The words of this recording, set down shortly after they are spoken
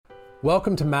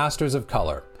Welcome to Masters of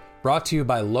Color, brought to you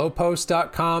by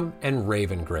lowpost.com and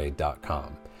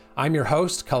ravengrade.com. I'm your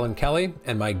host, Cullen Kelly,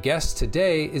 and my guest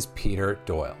today is Peter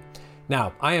Doyle.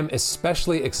 Now, I am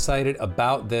especially excited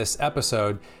about this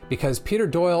episode because Peter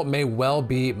Doyle may well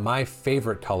be my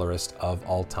favorite colorist of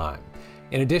all time.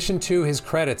 In addition to his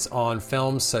credits on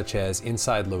films such as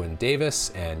Inside Llewyn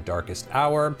Davis and Darkest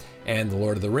Hour and the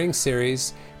Lord of the Rings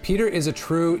series, Peter is a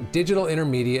true digital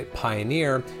intermediate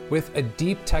pioneer with a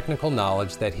deep technical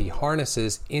knowledge that he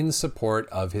harnesses in support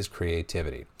of his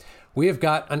creativity. We have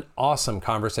got an awesome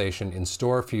conversation in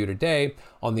store for you today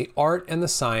on the art and the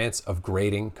science of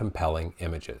grading compelling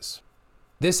images.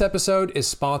 This episode is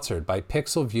sponsored by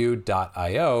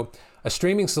pixelview.io, a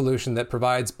streaming solution that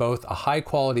provides both a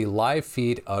high-quality live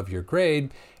feed of your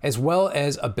grade as well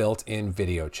as a built-in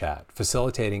video chat,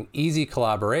 facilitating easy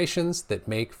collaborations that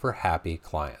make for happy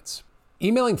clients.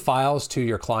 Emailing files to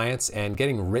your clients and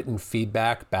getting written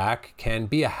feedback back can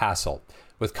be a hassle.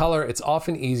 With color, it's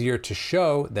often easier to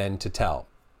show than to tell.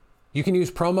 You can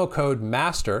use promo code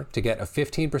MASTER to get a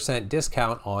 15%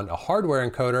 discount on a hardware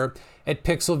encoder at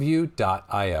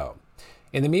pixelview.io.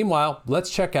 In the meanwhile, let's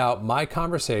check out my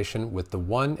conversation with the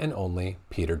one and only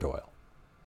Peter Doyle.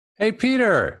 Hey,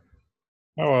 Peter.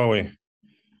 How are we?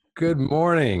 Good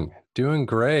morning. Doing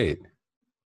great.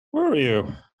 Where are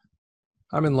you?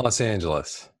 I'm in Los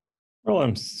Angeles. Well,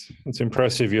 it's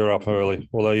impressive you're up early,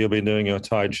 although you'll be doing your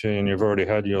Tai Chi and you've already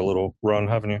had your little run,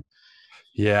 haven't you?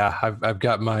 Yeah, I've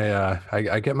got my,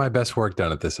 I get my best work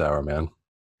done at this hour, man.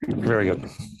 Very good.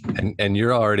 And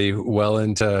you're already well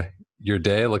into your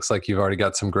day. It looks like you've already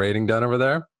got some grading done over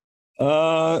there.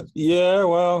 Yeah,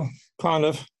 well, kind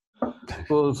of.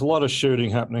 Well, there's a lot of shooting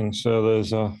happening, so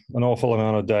there's an awful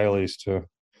amount of dailies to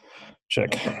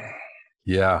check.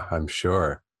 Yeah, I'm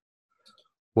sure.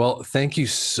 Well, thank you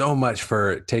so much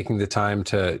for taking the time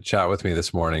to chat with me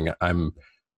this morning. I'm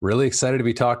really excited to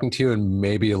be talking to you and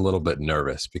maybe a little bit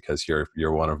nervous because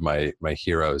you're one of my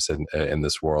heroes in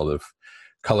this world of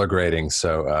color grading.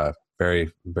 So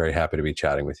very, very happy to be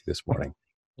chatting with you this morning.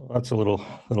 Well, that's a little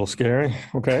scary.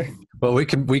 Okay. Well, we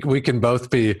can both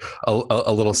be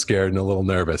a little scared and a little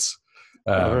nervous.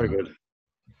 Very good.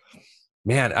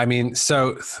 Man, I mean,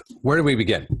 so where do we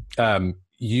begin?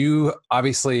 You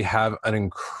obviously have an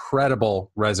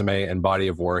incredible resume and body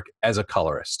of work as a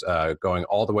colorist, going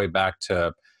all the way back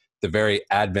to the very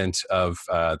advent of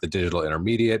the digital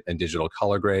intermediate and digital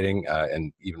color grading,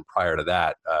 and even prior to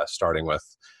that, starting with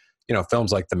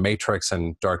films like The Matrix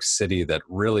and Dark City that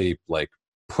really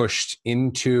pushed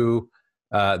into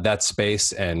that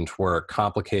space and were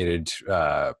complicated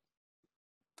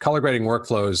color grading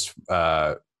workflows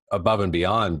above and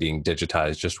beyond being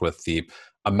digitized, just with the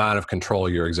amount of control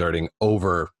you're exerting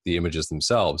over the images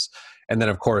themselves. And then,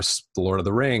 of course, The Lord of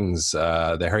the Rings,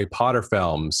 the Harry Potter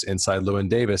films, Inside Llewyn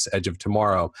Davis, Edge of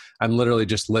Tomorrow. I'm literally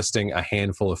just listing a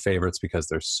handful of favorites because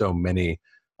there's so many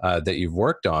that you've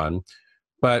worked on.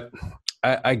 But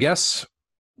I guess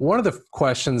one of the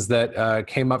questions that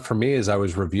came up for me as I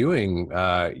was reviewing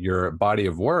your body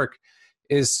of work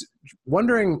is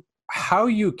wondering how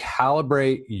you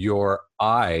calibrate your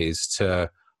eyes to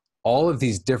all of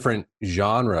these different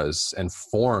genres and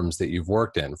forms that you've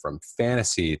worked in, from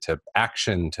fantasy to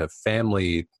action to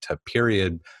family to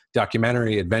period,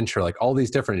 documentary, adventure, like all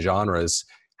these different genres.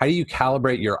 How do you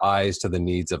calibrate your eyes to the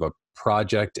needs of a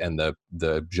project and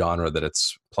the genre that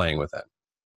it's playing within?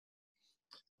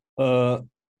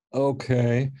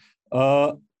 Okay.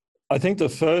 I think the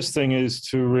first thing is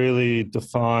to really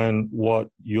define what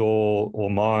your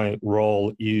or my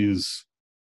role is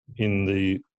in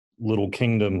the little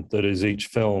kingdom that is each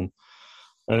film.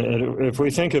 And if we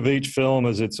think of each film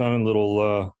as its own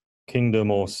little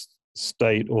kingdom or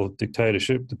state or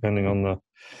dictatorship, depending on the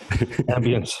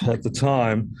ambience at the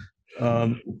time,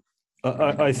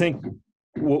 I think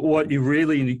what you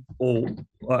really, or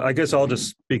I guess I'll just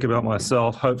speak about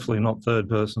myself, hopefully not third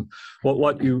person.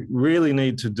 What you really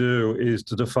need to do is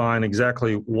to define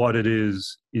exactly what it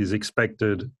is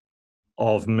expected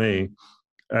of me.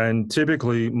 And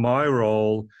typically my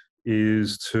role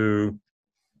is to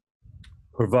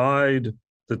provide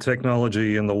the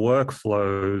technology and the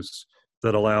workflows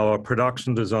that allow a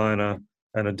production designer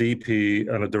and a DP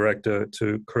and a director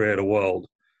to create a world.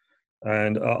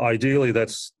 And ideally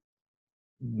that's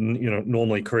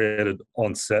normally created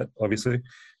on set, obviously.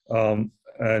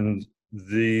 And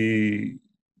the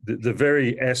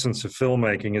very essence of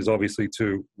filmmaking is obviously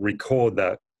to record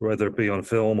that, whether it be on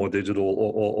film or digital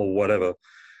or whatever.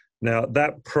 Now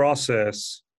that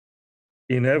process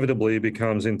inevitably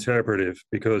becomes interpretive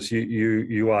because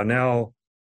you are now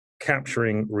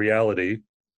capturing reality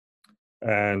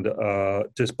And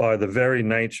just by the very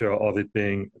nature of it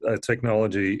being a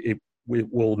technology, it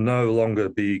will no longer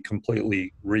be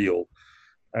completely real.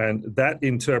 And that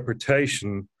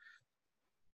interpretation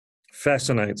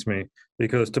fascinates me,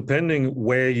 because depending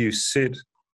where you sit,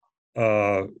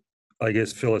 I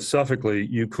guess philosophically,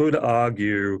 you could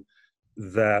argue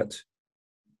that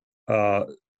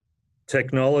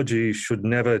technology should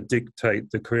never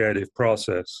dictate the creative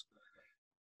process.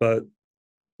 But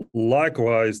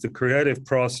likewise, the creative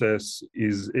process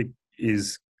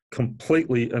is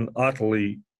completely and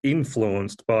utterly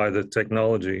influenced by the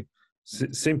technology,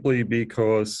 simply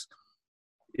because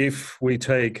if we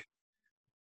take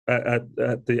at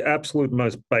the absolute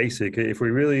most basic, if we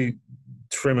really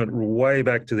trim it way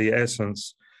back to the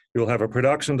essence, you'll have a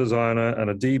production designer and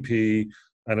a DP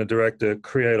and a director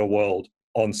create a world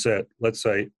on set, let's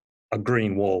say a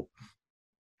green wall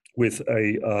with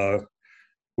a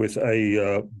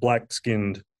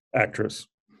black-skinned actress.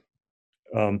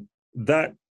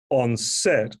 That on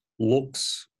set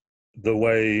looks the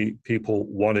way people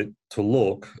want it to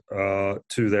look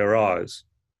to their eyes.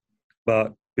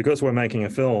 But because we're making a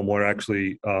film, we're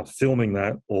actually filming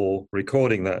that or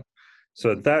recording that.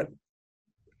 So that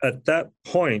at that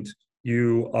point,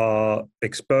 you are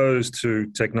exposed to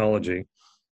technology.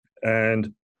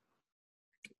 And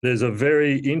there's a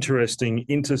very interesting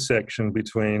intersection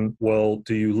between, well,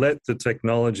 do you let the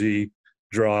technology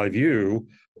drive you,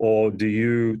 or do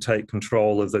you take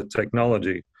control of the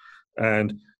technology?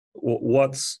 And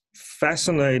what's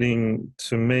fascinating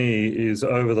to me is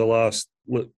over the last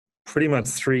pretty much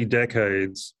 3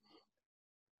 decades,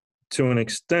 to an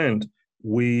extent,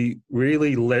 we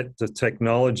really let the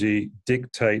technology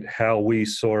dictate how we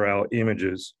saw our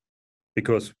images,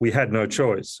 because we had no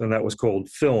choice, and that was called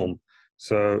film.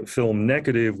 So film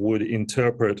negative would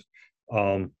interpret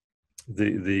the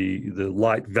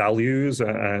light values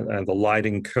and the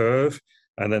lighting curve,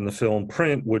 and then the film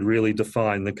print would really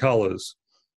define the colors.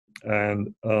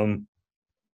 And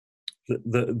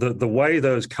the way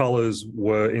those colors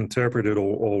were interpreted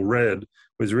or read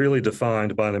was really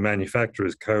defined by the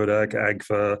manufacturers, Kodak,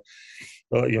 Agfa,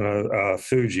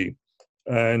 Fuji.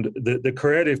 And the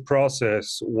creative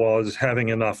process was having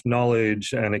enough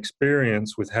knowledge and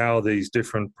experience with how these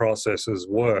different processes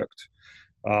worked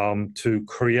to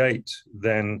create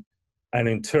then an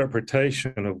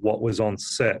interpretation of what was on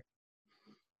set.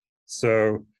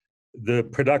 So the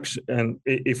production, and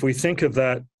if we think of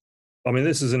that, I mean,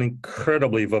 this is an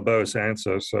incredibly verbose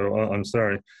answer, so I'm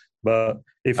sorry. But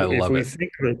if we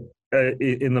think of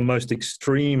it in the most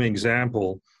extreme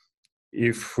example,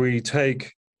 if we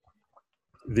take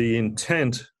the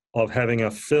intent of having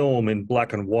a film in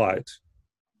black and white,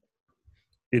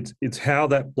 it's how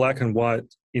that black and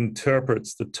white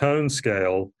interprets the tone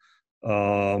scale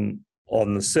on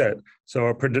the set. So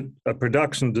a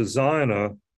production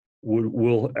designer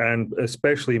will and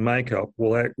especially makeup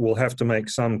will have to make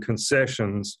some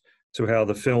concessions to how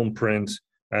the film print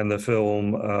and the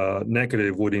film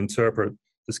negative would interpret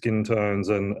the skin tones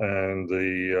and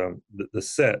the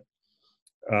set.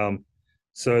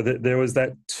 So that there was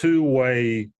that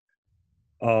two-way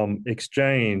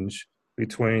exchange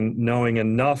between knowing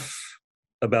enough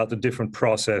about the different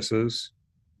processes,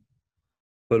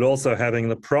 but also having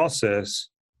the process,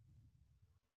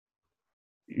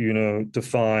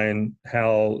 define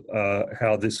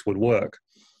how this would work.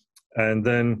 And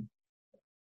then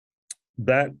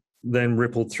that then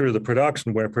rippled through the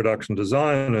production, where production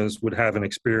designers would have an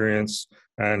experience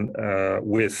and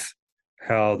with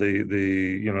how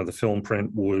the film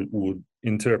print would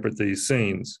interpret these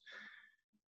scenes.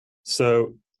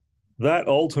 So that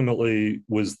ultimately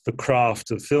was the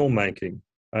craft of filmmaking,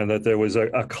 and that there was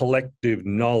a collective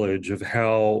knowledge of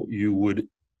how you would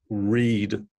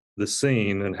read the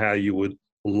scene and how you would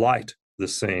light the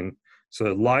scene.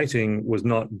 So lighting was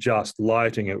not just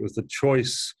lighting, it was the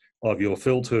choice of your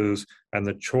filters and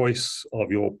the choice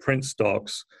of your print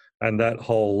stocks and that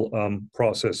whole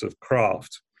process of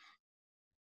craft.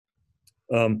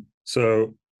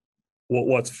 So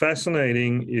what's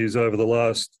fascinating is over the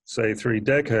last, say, 3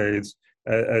 decades,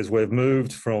 as we've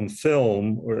moved from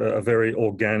film, a very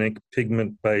organic,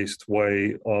 pigment-based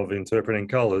way of interpreting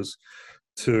colors,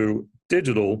 to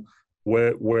digital,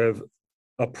 where we've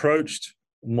approached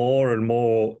more and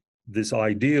more this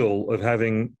ideal of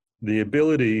having the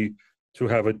ability to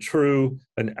have a true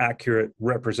and accurate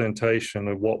representation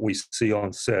of what we see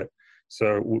on set.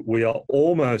 So we are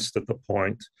almost at the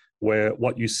point where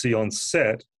what you see on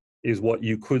set is what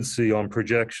you could see on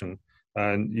projection.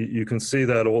 And you can see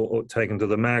that all taken to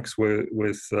the max with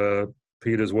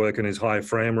Peter's work and his high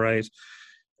frame rate.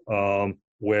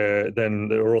 where then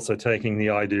they're also taking the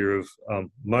idea of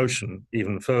motion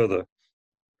even further.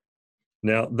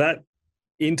 Now, that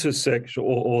intersection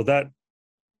or that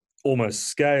almost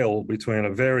scale between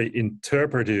a very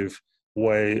interpretive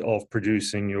way of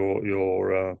producing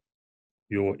your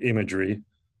imagery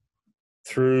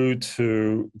through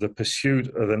to the pursuit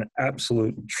of an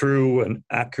absolute true and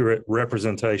accurate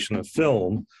representation of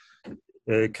film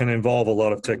can involve a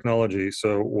lot of technology.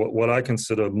 So what I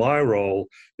consider my role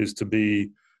is to be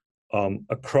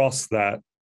across that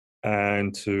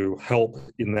and to help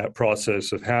in that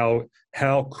process of how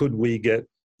could we get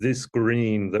this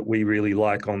green that we really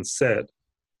like on set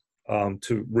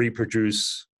to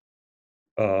reproduce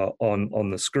on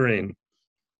the screen.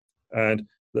 And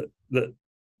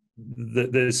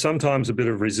there's sometimes a bit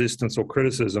of resistance or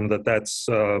criticism that's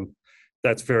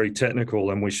very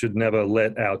technical, and we should never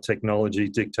let our technology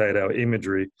dictate our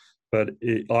imagery. But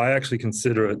I actually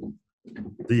consider it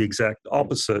the exact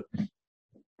opposite.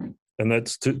 And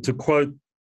that's to quote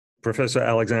Professor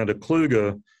Alexander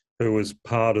Kluger, who was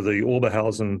part of the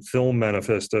Oberhausen Film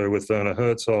Manifesto with Werner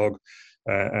Herzog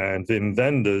and Wim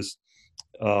Wenders,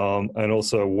 and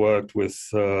also worked with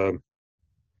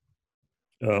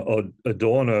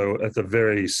Adorno at the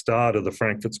very start of the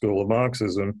Frankfurt School of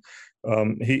Marxism.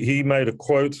 He made a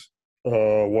quote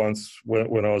once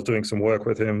when I was doing some work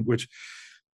with him, which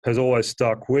has always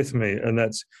stuck with me, and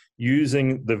that's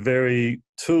using the very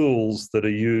tools that are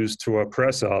used to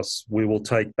oppress us, we will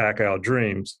take back our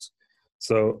dreams.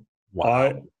 So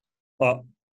wow.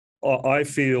 I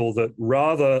feel that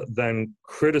rather than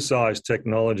criticize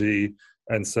technology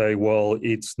and say, well,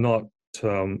 it's not,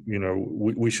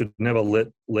 we should never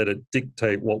let it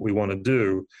dictate what we want to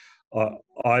do,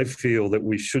 I feel that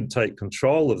we should take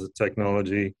control of the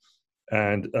technology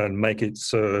and make it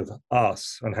serve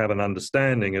us and have an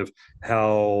understanding of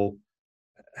how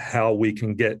we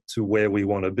can get to where we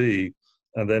want to be.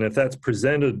 And then if that's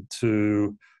presented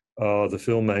to the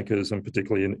filmmakers, and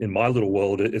particularly in my little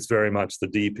world, it's very much the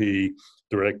DP,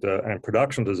 director, and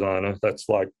production designer. That's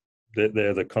like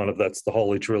they're the kind of, that's the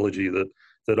holy trilogy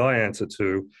that I answer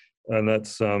to. And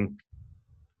that's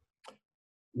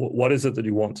what is it that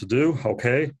you want to do?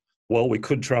 Okay, well, we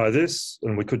could try this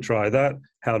and we could try that.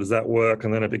 How does that work?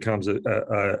 And then it becomes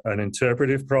an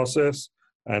interpretive process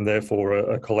and therefore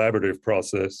a collaborative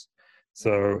process.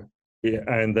 So, yeah,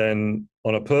 and then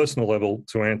on a personal level,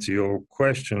 to answer your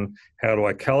question, how do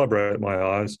I calibrate my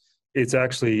eyes? It's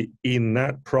actually in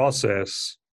that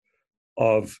process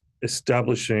of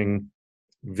establishing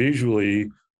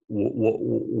visually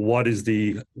what is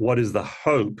the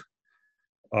hope,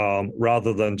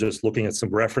 rather than just looking at some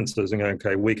references and going,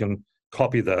 okay, we can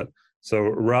copy that. So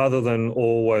rather than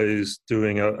always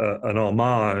doing an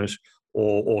homage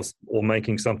or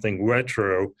making something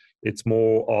retro, it's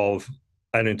more of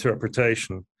an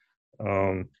interpretation.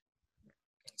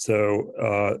 So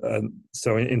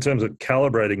in terms of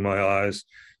calibrating my eyes,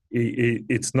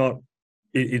 it's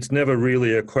never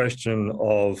really a question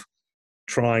of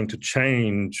trying to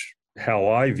change how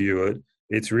I view it.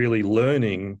 It's really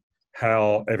learning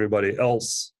how everybody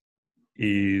else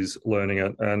is learning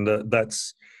it, and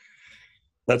that's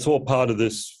all part of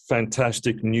this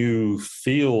fantastic new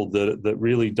field that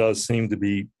really does seem to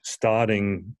be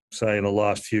starting, say, in the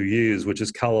last few years, which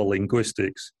is color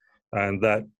linguistics, and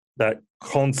that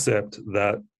concept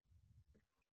that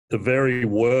the very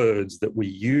words that we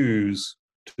use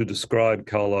to describe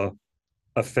color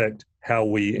affect how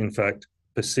we, in fact,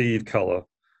 perceive color.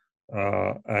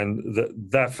 And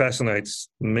that fascinates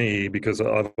me, because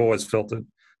I've always felt that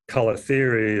color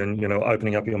theory and,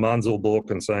 opening up your Munsell book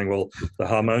and saying, well, the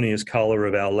harmonious color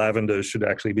of our lavender should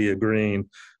actually be a green,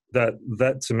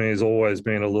 that to me has always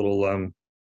been a little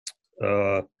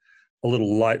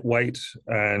lightweight,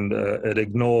 and it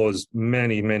ignores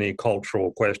many, many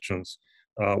cultural questions,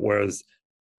 whereas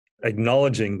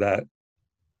acknowledging that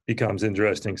becomes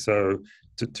interesting. So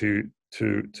to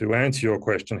answer your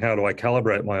question, how do I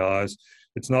calibrate my eyes?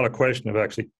 It's not a question of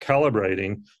actually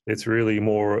calibrating. It's really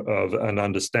more of an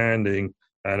understanding.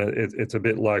 And it's a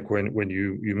bit like when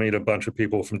you meet a bunch of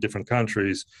people from different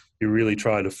countries, you really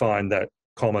try to find that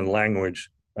common language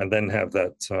and then have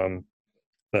that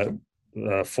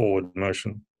forward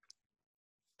motion.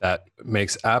 That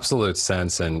makes absolute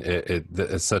sense. And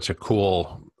it's such a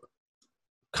cool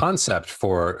concept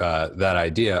for that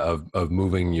idea of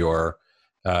moving your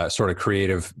sort of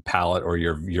creative palette or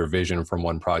your vision from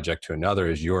one project to another.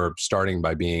 Is you're starting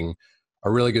by being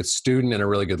a really good student and a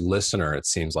really good listener, it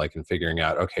seems like, in figuring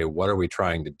out, okay, what are we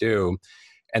trying to do?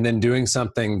 And then doing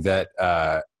something that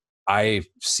I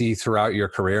see throughout your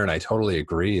career, and I totally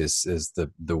agree, is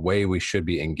the way we should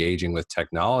be engaging with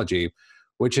technology,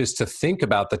 which is to think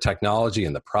about the technology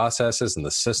and the processes and the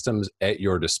systems at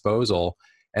your disposal,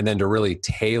 and then to really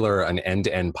tailor an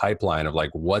end-to-end pipeline of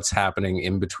like what's happening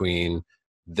in between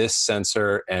this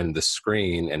sensor and the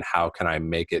screen, and how can I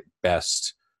make it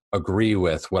best agree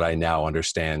with what I now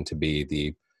understand to be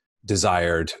the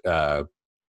desired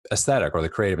aesthetic or the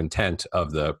creative intent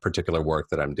of the particular work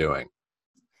that I'm doing.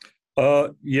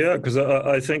 Yeah, because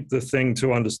I think the thing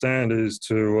to understand is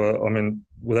I mean,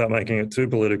 without making it too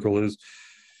political, is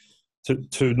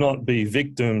to not be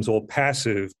victims or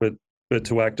passive, but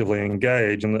to actively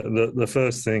engage. And the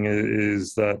first thing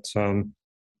is that,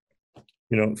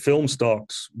 film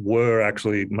stocks were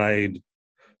actually made,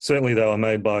 certainly they were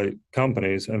made by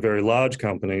companies and very large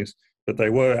companies, but they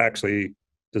were actually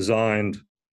designed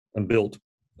and built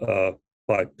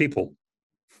by people.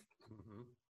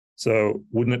 So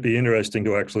wouldn't it be interesting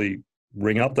to actually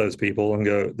ring up those people and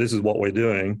go, this is what we're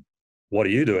doing, what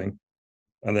are you doing?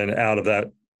 And then out of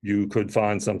that, you could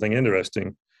find something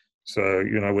interesting. So,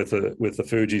 with the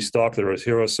Fuji stock, there was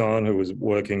Hiro-san, who was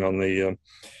working on the,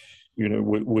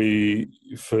 we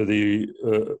for the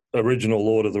original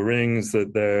Lord of the Rings,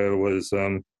 that there was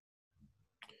a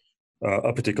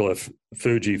particular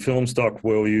Fuji film stock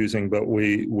we were using, but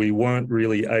we weren't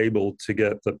really able to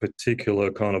get the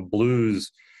particular kind of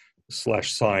blues /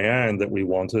 cyan that we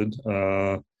wanted.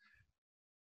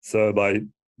 So by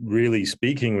really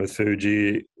speaking with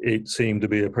Fuji, it seemed to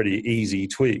be a pretty easy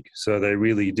tweak. So they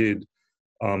really did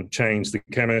change the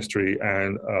chemistry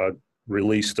and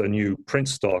released a new print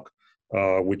stock,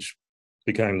 which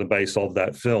became the base of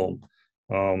that film,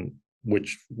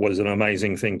 which was an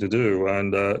amazing thing to do.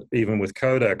 And even with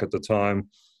Kodak at the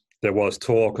time, there was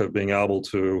talk of being able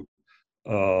to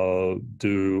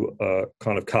do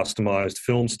kind of customized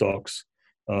film stocks,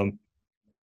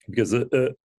 because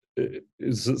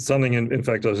it's something, in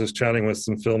fact, I was just chatting with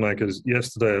some filmmakers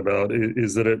yesterday about,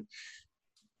 is that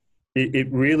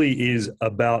it really is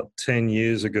about 10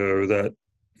 years ago that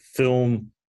film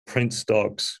print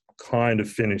stocks kind of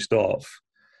finished off.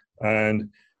 And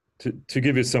to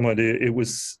give you some idea, it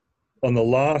was on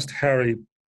one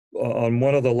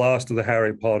of the last of the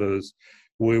Harry Potters,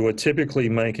 we were typically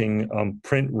making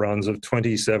print runs of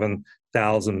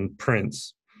 27,000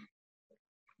 prints.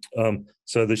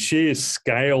 So the sheer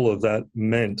scale of that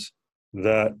meant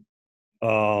that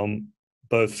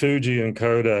both Fuji and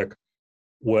Kodak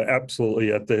were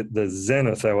absolutely at the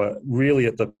zenith. They were really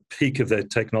at the peak of their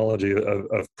technology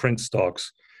of print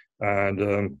stocks.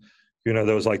 And,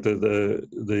 there was like the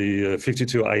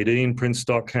 5218 print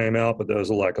stock came out, but there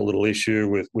was like a little issue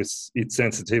with its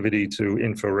sensitivity to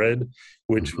infrared,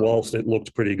 which whilst it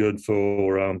looked pretty good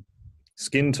for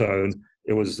skin tone,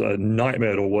 it was a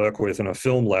nightmare to work with in a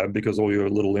film lab because all your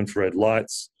little infrared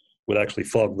lights would actually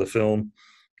fog the film.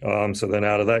 So then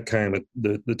out of that came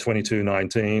the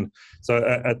 2219. So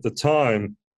at the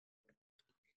time,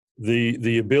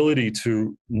 the ability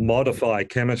to modify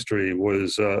chemistry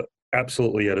was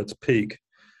absolutely at its peak.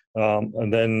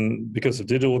 And then because the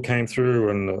digital came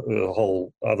through and the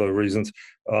whole other reasons,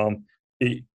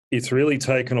 it's really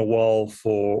taken a while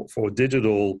for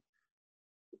digital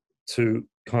to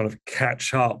kind of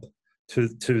catch up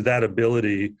to that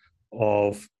ability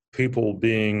of people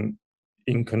being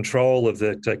in control of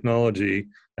their technology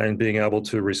and being able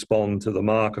to respond to the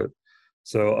market.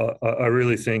 So I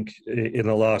really think in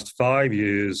the last 5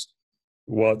 years,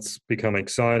 what's become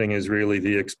exciting is really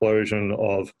the explosion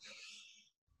of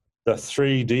the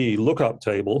 3D lookup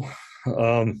table,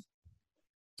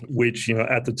 which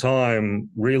at the time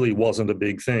really wasn't a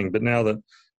big thing. But now that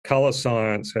color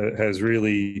science has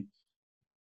really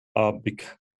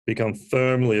become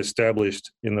firmly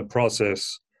established in the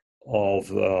process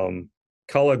of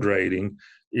color grading,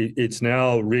 it's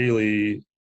now really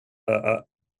a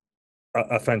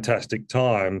fantastic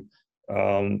time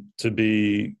to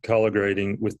be color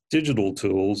grading with digital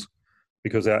tools,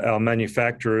 because our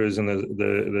manufacturers and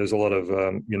there's a lot of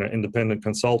independent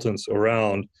consultants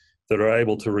around that are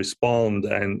able to respond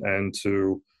and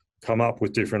to come up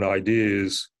with different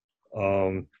ideas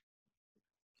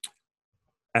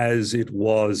as it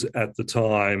was at the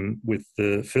time with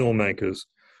the filmmakers.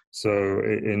 So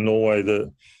in Norway,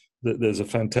 there's a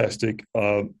fantastic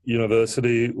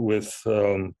university with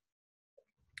a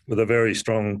very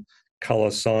strong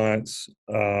color science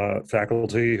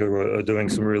faculty who are doing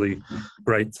some really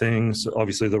great things.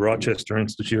 Obviously, the Rochester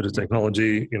Institute of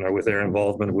Technology, with their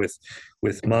involvement with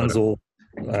Munzel,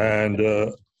 and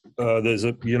there's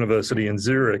a university in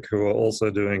Zurich who are also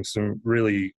doing some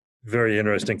really very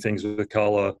interesting things with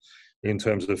color in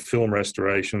terms of film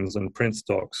restorations and print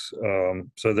stocks.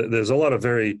 So there's a lot of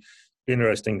very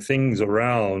interesting things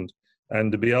around,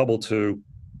 and to be able to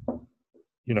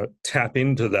tap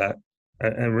into that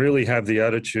and really have the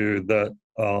attitude that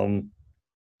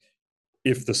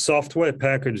if the software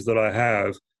package that I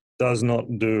have does not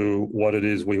do what it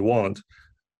is we want,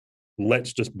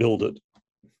 let's just build it.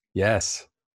 Yes.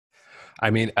 I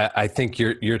mean, I think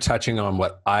you're touching on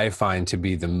what I find to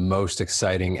be the most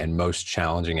exciting and most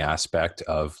challenging aspect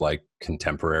of like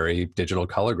contemporary digital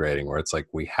color grading, where it's like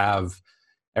we have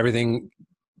everything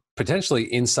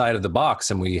potentially inside of the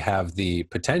box, and we have the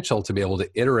potential to be able to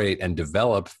iterate and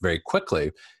develop very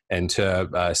quickly, and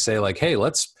to say like, hey,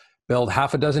 let's build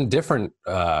half a dozen different,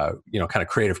 kind of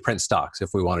creative print stocks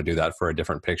if we want to do that for a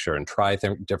different picture and try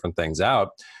different things out.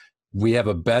 We have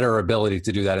a better ability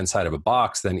to do that inside of a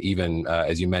box than even,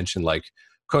 as you mentioned, like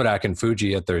Kodak and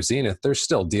Fuji at their zenith. They're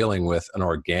still dealing with an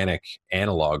organic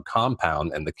analog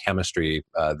compound and the chemistry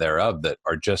thereof that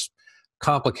are just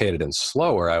complicated and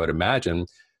slower, I would imagine.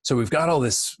 So we've got all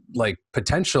this like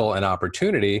potential and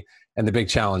opportunity. And the big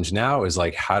challenge now is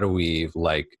like, how do we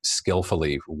like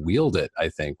skillfully wield it, I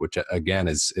think, which again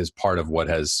is part of what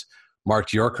has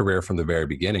marked your career from the very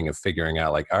beginning, of figuring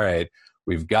out like, all right,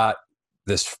 we've got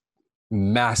this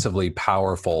massively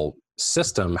powerful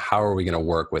system. How are we going to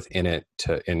work within it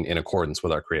in accordance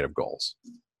with our creative goals?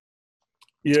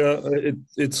 Yeah,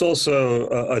 it's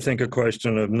also, I think, a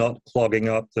question of not clogging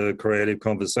up the creative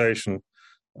conversation.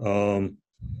 And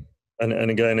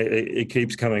again, it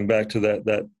keeps coming back to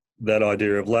that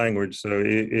idea of language. So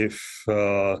if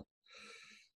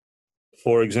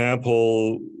for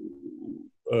example,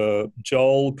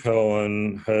 Joel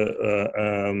Cohen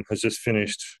has just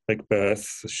finished Macbeth,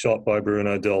 shot by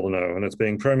Bruno Delvino, and it's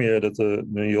being premiered at the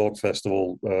New York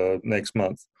Festival next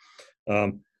month.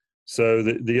 So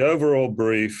the overall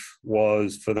brief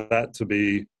was for that to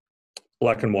be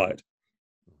black and white.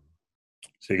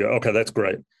 So you go, okay, that's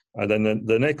great. And then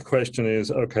the next question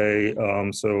is, okay,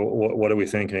 so what are we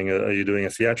thinking? Are you doing a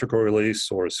theatrical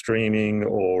release or a streaming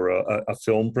or a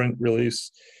film print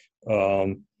release?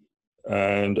 The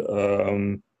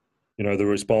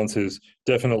response is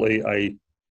definitely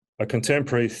a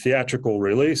contemporary theatrical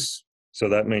release. So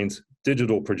that means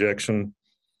digital projection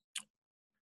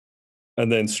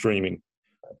and then streaming.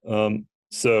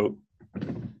 So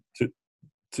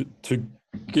to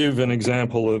give an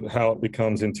example of how it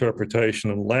becomes interpretation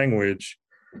and language,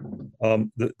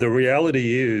 the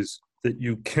reality is that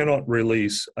you cannot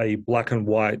release a black and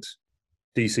white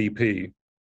DCP.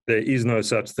 There is no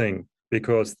such thing,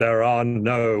 because there are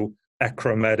no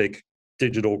achromatic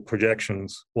digital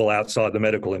projections, well, outside the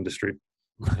medical industry.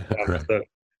 Right.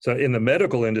 So in the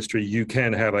medical industry, you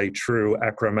can have a true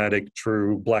achromatic,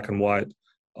 true black and white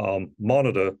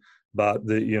monitor, but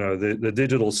the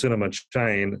digital cinema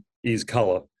chain is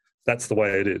color. That's the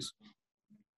way it is.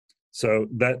 So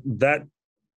that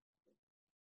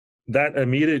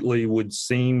immediately would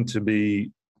seem to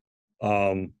be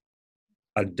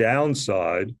a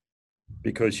downside,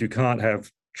 because you can't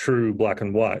have true black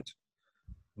and white.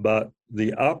 But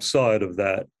the upside of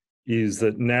that is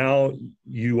that now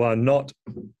you are not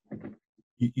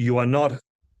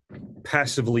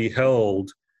passively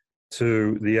held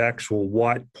to the actual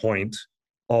white point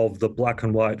of the black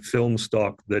and white film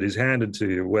stock that is handed to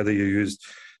you, whether you use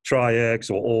Tri-X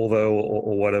or Orvo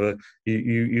or whatever.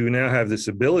 You now have this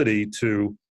ability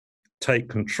to take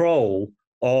control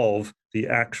of the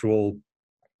actual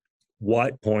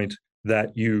white point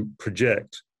that you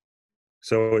project.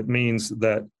 So it means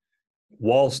that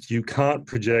whilst you can't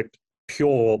project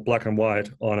pure black and white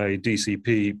on a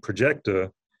DCP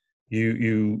projector,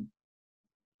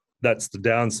 that's the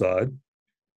downside.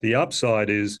 The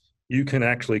upside is you can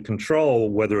actually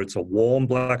control whether it's a warm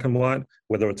black and white,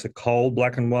 whether it's a cold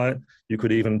black and white. You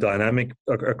could even dynamic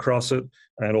across it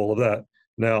and all of that.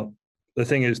 Now, the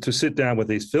thing is to sit down with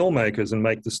these filmmakers and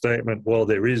make the statement, well,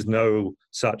 there is no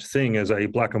such thing as a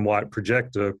black and white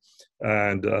projector,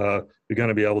 and you're going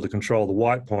to be able to control the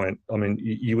white point. I mean,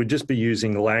 you would just be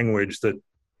using language that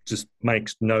just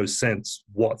makes no sense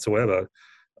whatsoever.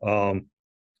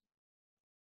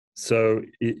 So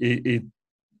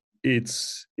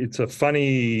it's a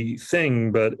funny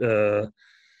thing, but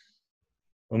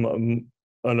an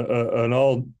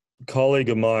old colleague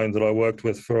of mine that I worked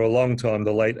with for a long time,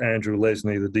 the late Andrew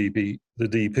Lesney, the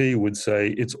DP, would say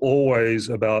it's always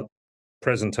about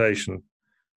presentation.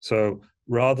 So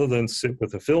rather than sit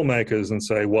with the filmmakers and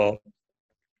say, well,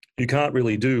 you can't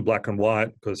really do black and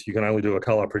white because you can only do a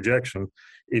color projection,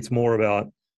 it's more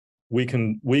about we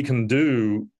can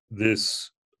do this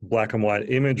black and white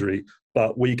imagery,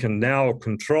 but we can now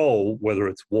control whether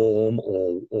it's warm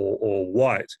or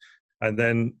white, and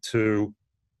then to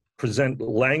present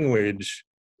language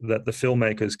that the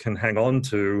filmmakers can hang on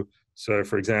to So,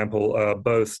 for example,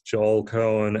 both Joel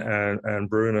Cohen and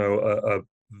Bruno are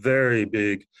very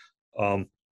big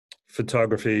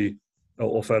photography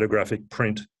or photographic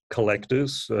print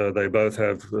collectors. They both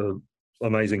have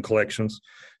amazing collections,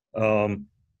 and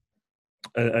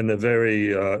they're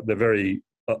very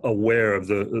aware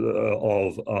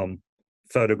of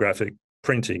photographic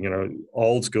printing.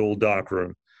 Old school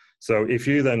darkroom. So if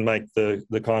you then make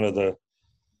the kind of the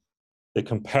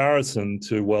comparison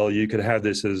to, well, you could have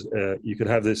this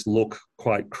look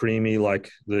quite creamy,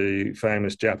 like the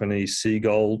famous Japanese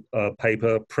seagull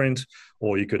paper print,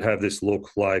 or you could have this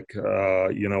look like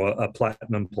a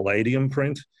platinum palladium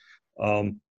print.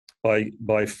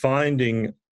 By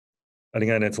finding, and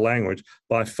again it's language,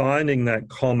 by finding that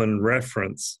common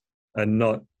reference and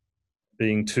not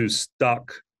being too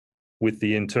stuck with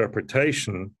the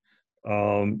interpretation,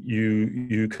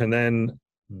 you can then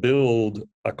build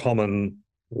a common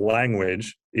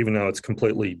language, even though it's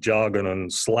completely jargon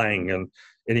and slang, and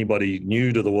anybody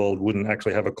new to the world wouldn't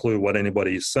actually have a clue what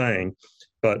anybody is saying.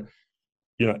 But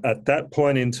at that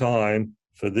point in time,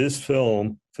 for this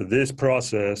film, for this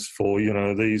process, for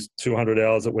these 200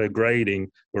 hours that we're grading,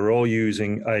 we're all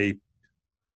using a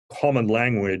common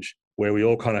language where we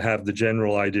all kind of have the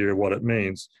general idea of what it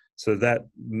means. So that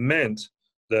meant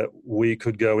that we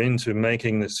could go into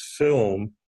making this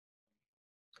film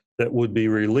that would be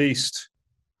released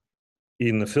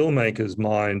in the filmmaker's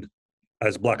mind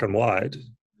as black and white,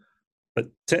 but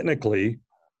technically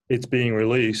it's being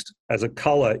released as a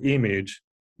color image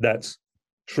that's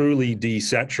truly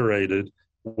desaturated,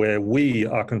 where we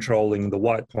are controlling the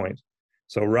white point.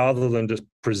 So rather than just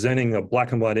presenting a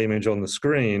black and white image on the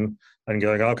screen and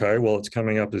going, okay, well, it's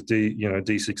coming up as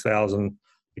D6000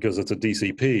 because it's a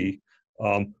DCP,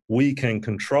 we can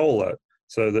control it.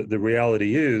 So that the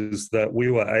reality is that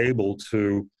we were able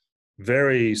to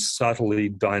very subtly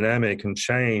dynamic and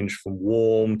change from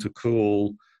warm to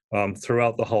cool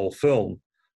throughout the whole film.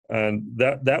 And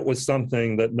that was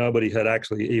something that nobody had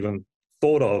actually even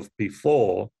thought of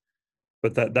before,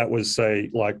 but that was, say,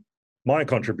 like my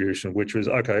contribution, which was,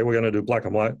 okay, we're going to do black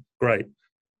and white. Great.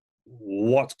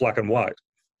 What's black and white?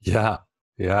 Yeah.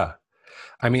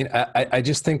 I mean, I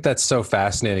just think that's so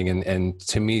fascinating, and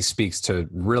to me speaks to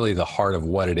really the heart of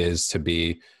what it is to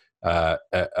be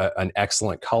an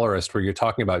excellent colorist, where you're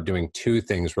talking about doing two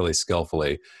things really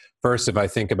skillfully. First, if I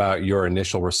think about your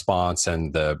initial response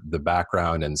and the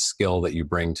background and skill that you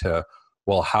bring to,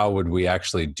 well, how would we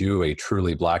actually do a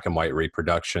truly black and white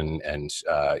reproduction, and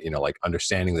like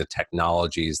understanding the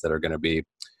technologies that are going to be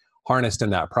harnessed in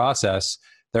that process,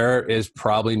 there is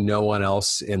probably no one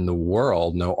else in the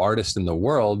world, no artist in the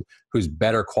world, who's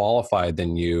better qualified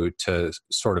than you to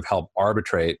sort of help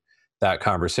arbitrate that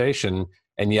conversation.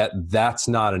 And yet that's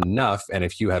not enough. And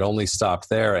if you had only stopped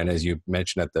there, and as you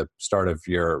mentioned at the start of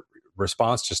your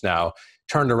response just now,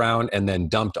 turned around and then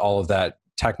dumped all of that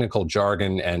technical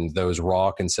jargon and those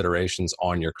raw considerations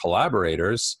on your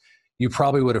collaborators, you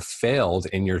probably would have failed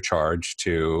in your charge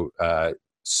to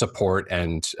support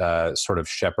and sort of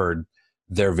shepherd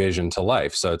their vision to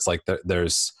life. So it's like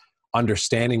there's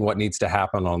understanding what needs to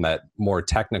happen on that more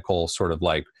technical sort of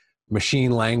like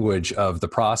machine language of the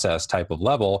process type of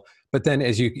level. But then,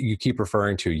 as you keep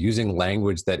referring to, using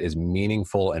language that is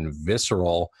meaningful and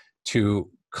visceral to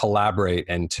collaborate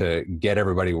and to get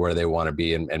everybody where they want to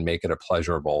be, and make it a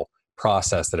pleasurable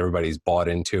process that everybody's bought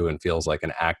into and feels like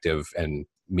an active and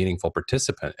meaningful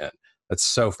participant in. That's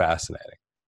so fascinating.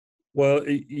 Well,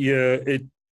 yeah,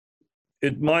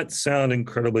 it might sound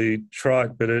incredibly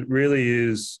trite, but it really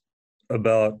is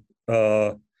about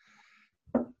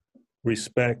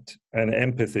respect and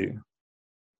empathy.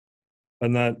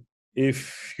 And that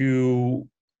if you,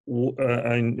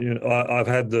 I've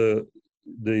had the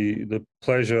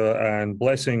pleasure and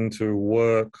blessing to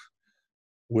work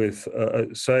with,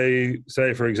 say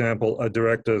for example, a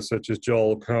director such as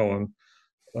Joel Cohen.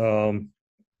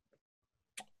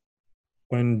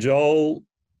 When Joel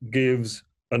gives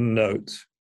a note,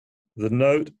 the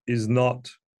note is not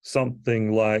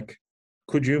something like,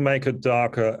 could you make it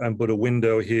darker and put a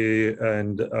window here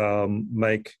and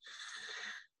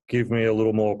give me a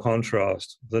little more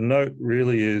contrast? The note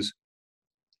really is,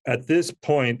 at this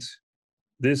point,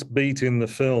 this beat in the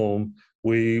film,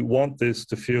 we want this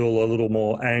to feel a little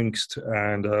more angst,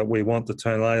 and we want the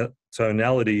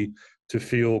tonality to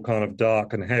feel kind of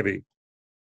dark and heavy.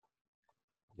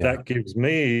 Yeah. That gives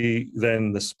me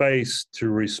then the space to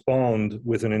respond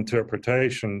with an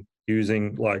interpretation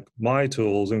using like my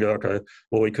tools and go, okay,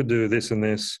 well, we could do this and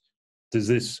this. Does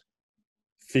this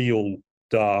feel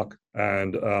dark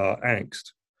and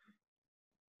angst?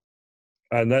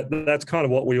 And that's kind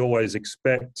of what we always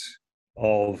expect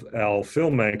of our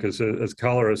filmmakers as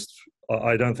colorists.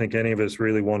 I don't think any of us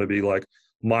really want to be like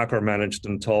micromanaged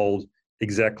and told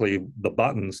exactly the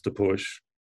buttons to push.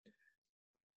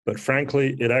 But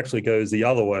frankly, it actually goes the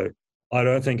other way. I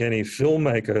don't think any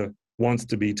filmmaker wants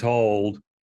to be told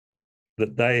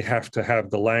that they have to have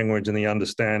the language and the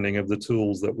understanding of the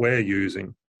tools that we're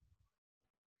using.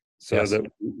 So Yes. that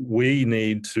we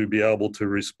need to be able to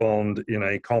respond in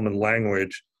a common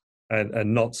language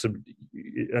and not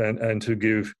and to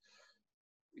give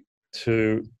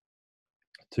the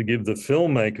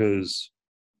filmmakers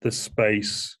the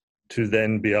space to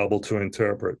then be able to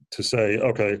interpret, to say,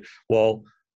 okay, well,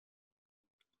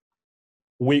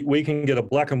 we can get a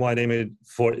black and white image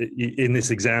for, in this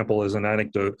example as an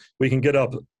anecdote, we can get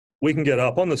up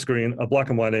on the screen a black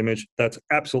and white image. That's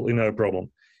absolutely no problem.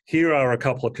 Here are a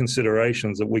couple of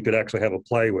considerations that we could actually have a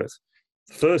play with.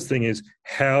 The first thing is,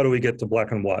 how do we get to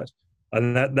black and white?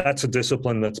 And that's a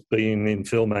discipline that's been in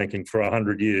filmmaking for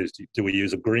 100 years. Do we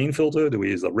use a green filter? Do we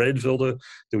use a red filter?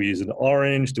 Do we use an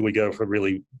orange? Do we go for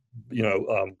really,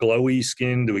 glowy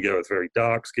skin? Do we go with very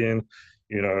dark skin?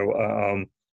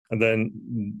 And then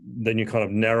you kind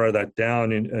of narrow that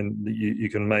down, and you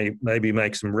can maybe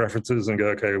make some references and go,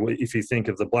 okay, well, if you think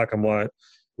of the black and white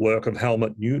work of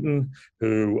Helmut Newton,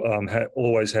 who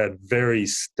always had very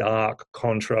stark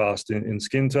contrast in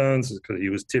skin tones because he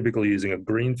was typically using a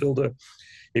green filter.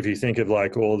 If you think of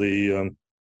like all the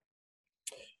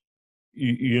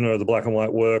the black and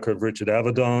white work of Richard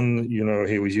Avedon,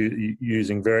 he was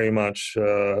using very much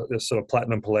sort of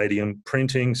platinum palladium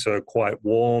printing, so quite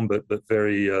warm but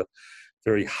very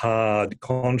very hard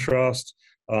contrast.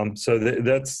 So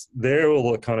they're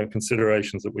all the kind of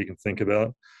considerations that we can think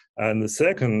about. And the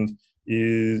second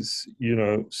is,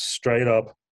 straight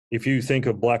up, if you think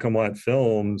of black and white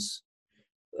films,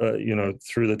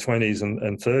 through the 20s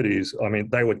and 30s, I mean,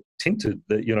 they were tinted,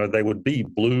 that, they would be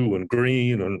blue and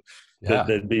green, and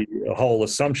there'd be a whole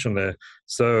assumption there.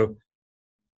 So,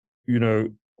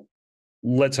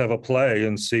 let's have a play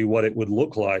and see what it would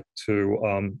look like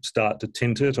to start to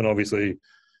tint it. And obviously,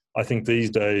 I think these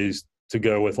days to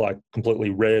go with like completely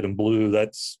red and blue,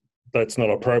 that's not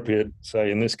appropriate,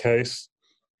 say, in this case.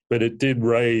 But it did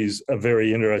raise a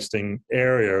very interesting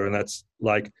area, and that's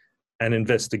like an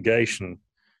investigation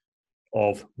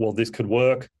of, well, this could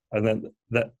work. And then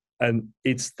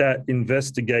it's that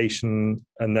investigation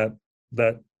and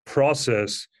that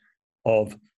process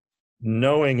of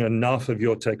knowing enough of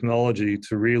your technology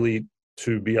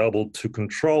to be able to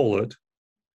control it,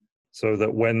 so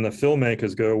that when the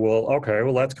filmmakers go, well, okay,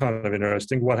 well, that's kind of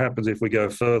interesting. What happens if we go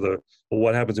further? Or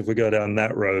what happens if we go down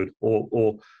that road?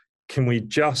 Or can we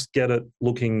just get it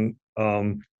looking,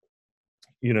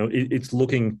 it's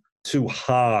looking too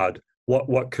hard.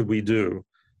 What could we do?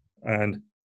 And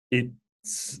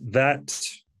it's that,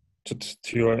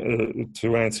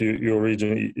 to answer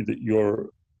your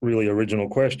really original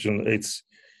question, it's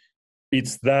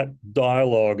that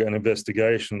dialogue and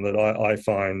investigation that I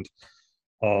find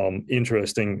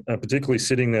interesting, and particularly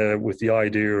sitting there with the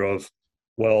idea of,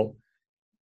 well,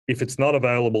 if it's not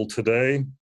available today,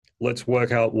 let's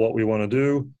work out what we want to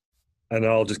do, and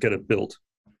I'll just get it built.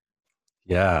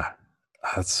 Yeah,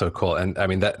 that's so cool. And I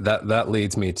mean, that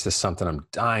leads me to something I'm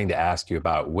dying to ask you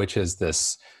about, which is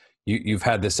this: you've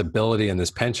had this ability and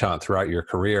this penchant throughout your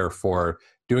career for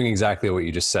doing exactly what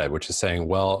you just said, which is saying,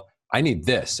 well, I need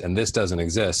this, and this doesn't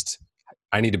exist.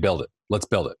 I need to build it. Let's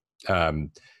build it.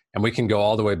 And we can go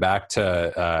all the way back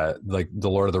to like the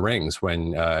Lord of the Rings,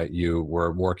 when you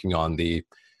were working on the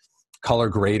color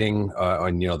grading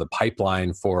on the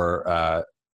pipeline for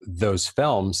those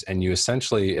films, and you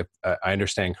essentially, if I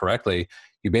understand correctly,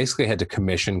 you basically had to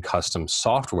commission custom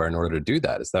software in order to do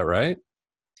that. Is that right?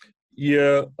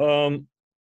 Yeah.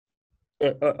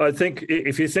 I think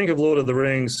if you think of Lord of the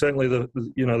Rings, certainly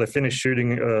they finished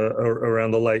shooting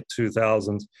around the late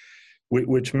 2000s,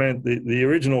 which meant the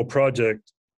original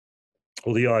project,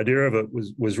 or the idea of it,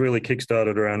 was really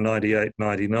kickstarted around 98,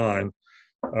 99.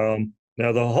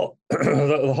 Now the whole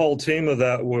the whole team of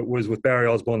that was with Barry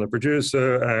Osborne, the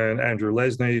producer, and Andrew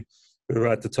Lesney, who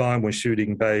at the time was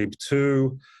shooting Babe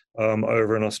 2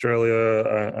 over in Australia,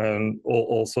 and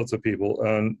all sorts of people.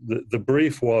 And the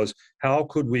brief was, how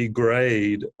could we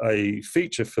grade a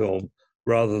feature film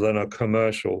rather than a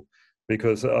commercial?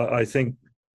 Because I think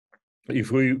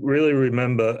if we really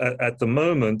remember at the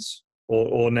moment,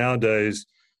 or nowadays,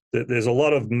 that there's a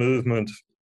lot of movement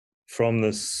from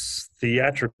this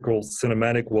theatrical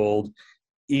cinematic world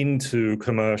into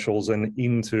commercials and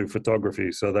into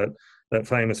photography. So that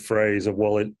famous phrase of,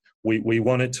 well, we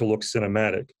want it to look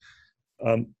cinematic.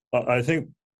 I think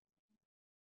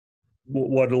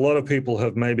what a lot of people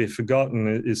have maybe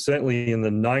forgotten is certainly in the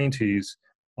 90s,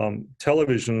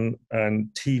 television and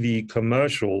TV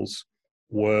commercials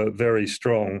were very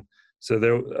strong. So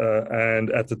there, and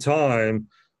at the time,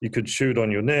 you could shoot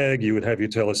on your neg. You would have your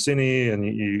telecine, and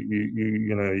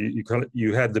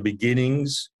you had the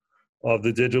beginnings of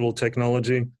the digital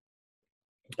technology.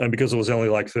 And because it was only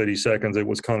like 30 seconds, it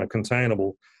was kind of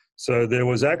containable. So there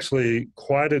was actually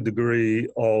quite a degree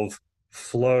of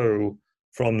flow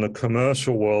from the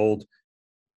commercial world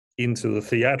into the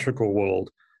theatrical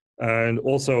world. And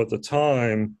also at the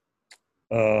time,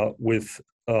 with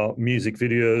music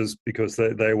videos, because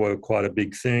they were quite a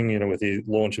big thing, with the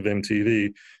launch of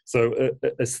MTV. So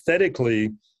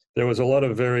aesthetically, there was a lot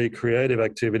of very creative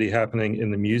activity happening in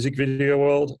the music video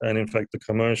world and, in fact, the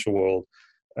commercial world.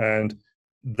 And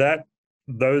that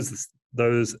those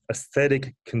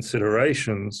aesthetic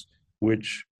considerations,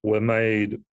 which were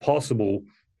made possible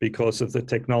because of the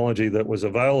technology that was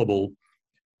available,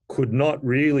 could not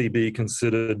really be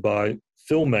considered by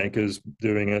filmmakers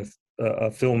doing a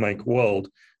filmmaker world.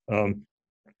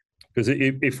 Because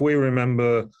if we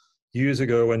remember years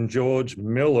ago when George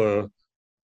Miller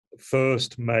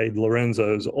first made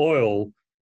Lorenzo's Oil,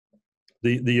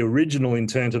 the original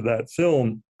intent of that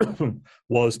film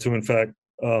was to, in fact,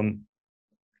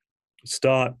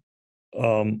 start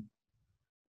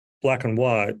black and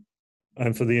white,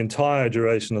 and for the entire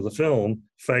duration of the film,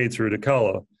 fade through to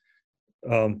color.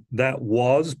 That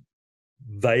was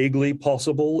vaguely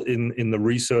possible in the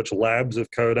research labs of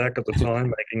Kodak at the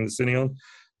time, making the Cineon,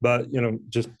 but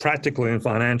just practically and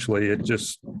financially, it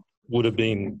just would have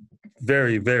been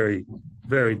very, very,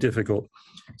 very difficult.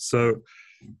 So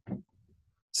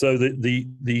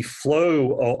the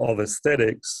flow of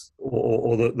aesthetics,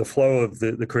 or the flow of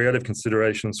the creative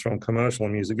considerations from commercial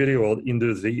and music video world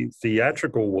into the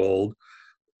theatrical world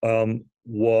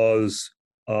was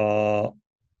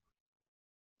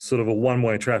sort of a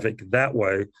one-way traffic that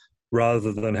way,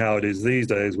 rather than how it is these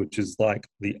days, which is like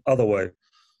the other way.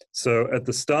 So at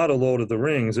the start of Lord of the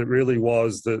Rings, it really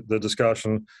was the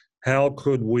discussion, how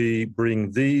could we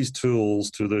bring these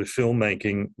tools to the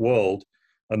filmmaking world?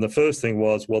 And the first thing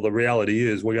was, well, the reality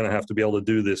is we're going to have to be able to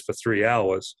do this for 3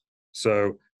 hours.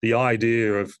 So the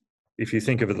idea of, if you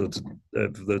think of it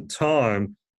at the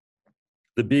time,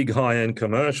 the big high-end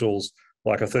commercials,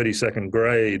 like a 30-second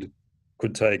grade,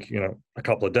 could take, a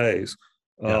couple of days.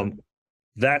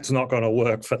 That's not going to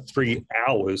work for 3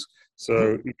 hours.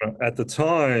 So at the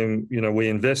time, we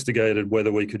investigated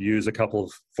whether we could use a couple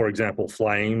of, for example,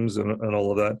 flames and all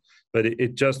of that, but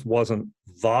it just wasn't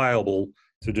viable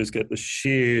to just get the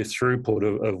sheer throughput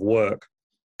of work.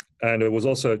 And it was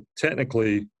also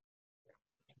technically,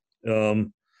 it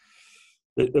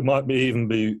might even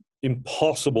be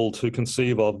impossible to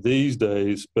conceive of these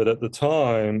days, but at the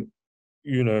time,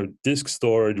 disk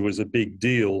storage was a big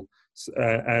deal,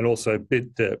 and also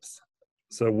bit depth.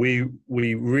 So we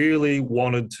really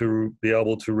wanted to be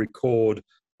able to record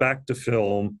back to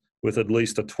film with at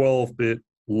least a 12-bit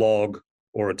log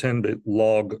or a 10-bit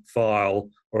log file,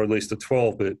 or at least a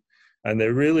 12-bit. And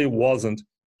there really wasn't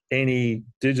any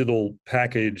digital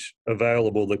package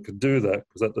available that could do that,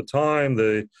 because at the time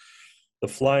the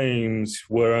Flames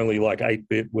were only like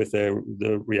 8-bit with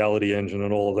the reality engine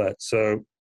and all of that. So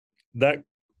that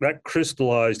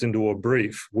crystallized into a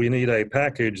brief. We need a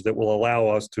package that will allow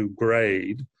us to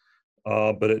grade,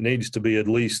 but it needs to be at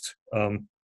least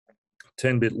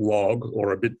 10-bit log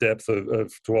or a bit depth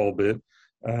of 12-bit.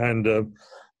 And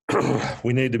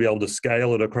we need to be able to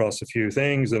scale it across a few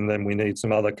things, and then we need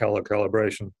some other color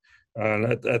calibration. And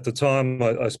at the time,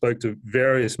 I spoke to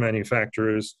various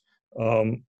manufacturers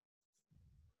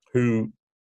who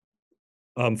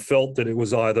felt that it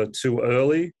was either too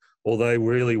early, or they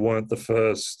really weren't the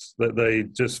first, that they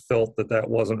just felt that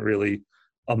wasn't really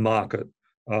a market.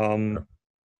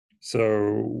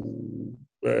 So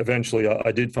eventually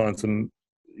I did find some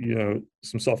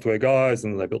software guys,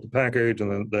 and they built a package,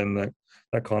 and then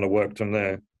that kind of worked from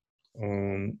there.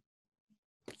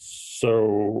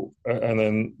 So, and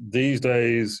then these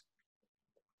days,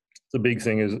 the big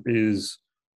thing is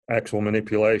actual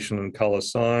manipulation and color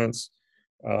science.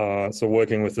 So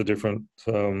working with the different,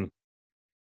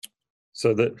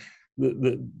 so that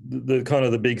the kind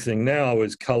of the big thing now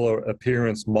is color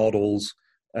appearance models,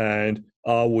 and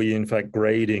are we in fact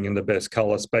grading in the best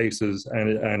color spaces,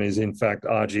 and is in fact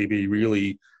RGB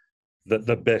really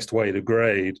the best way to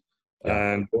grade?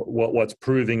 Yeah. And what's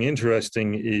proving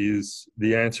interesting is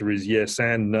the answer is yes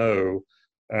and no.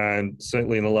 And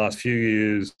certainly in the last few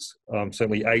years,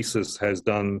 certainly ASUS has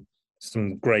done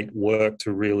some great work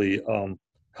to really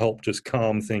help just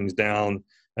calm things down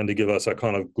and to give us a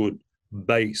kind of good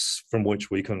base from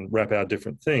which we can wrap our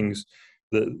different things.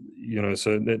 That,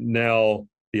 so that now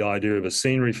the idea of a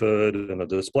scene referred and a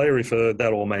display referred,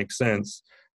 that all makes sense.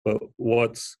 But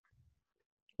what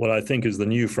I think is the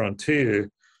new frontier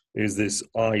is this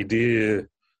idea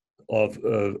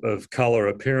of color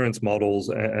appearance models,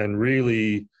 and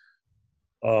really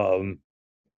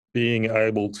being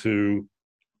able to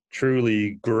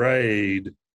truly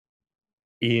grade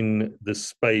in the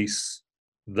space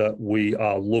that we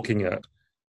are looking at.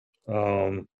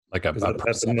 Like a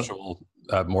perceptual,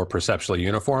 more perceptually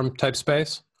uniform type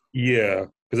space? Yeah,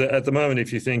 because at the moment,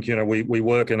 if you think, we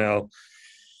work in our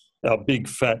big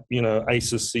fat,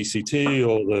 ACES CCT,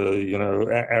 or the,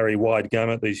 ARRI wide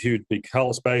gamut, these huge big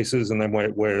color spaces, and then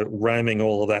we're ramming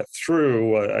all of that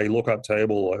through a lookup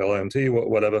table or LMT,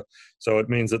 whatever. So it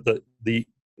means that the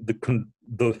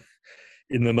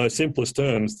in the most simplest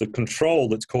terms, the control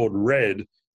that's called red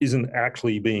isn't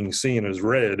actually being seen as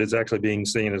red. It's actually being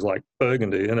seen as like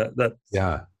burgundy, and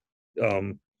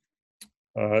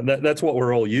that's what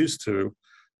we're all used to.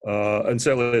 And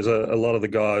so there's a lot of the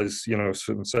guys,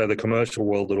 say the commercial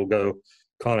world, that'll go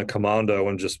kind of commando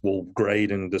and just will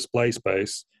grade in display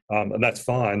space, and that's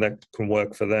fine. That can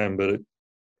work for them, but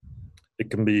it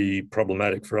can be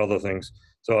problematic for other things.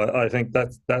 So I think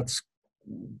that's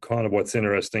kind of what's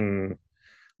interesting.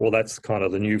 Well, that's kind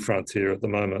of the new frontier at the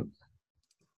moment.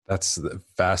 That's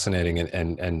fascinating,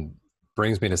 and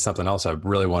brings me to something else I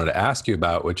really wanted to ask you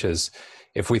about, which is,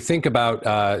 if we think about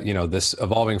this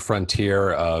evolving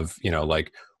frontier of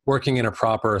like working in a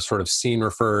proper sort of scene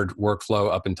referred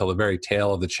workflow up until the very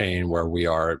tail of the chain, where we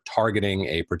are targeting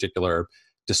a particular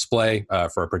display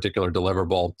for a particular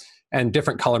deliverable, and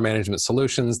different color management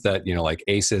solutions that like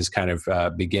ACES kind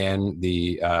of began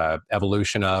the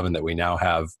evolution of, and that we now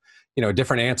have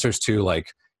different answers to.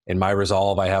 Like in my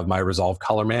Resolve, I have my Resolve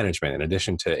color management in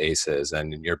addition to ACES,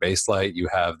 and in your Baselight, you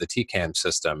have the TCAM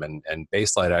system, and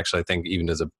Baselight actually, I think, even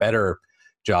does a better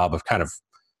job of kind of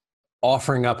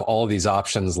offering up all of these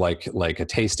options, like a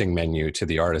tasting menu to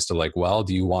the artist of like, well,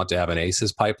 do you want to have an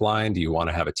ACES pipeline? Do you want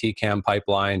to have a TCAM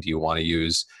pipeline? Do you want to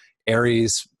use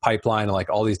Aries pipeline? Like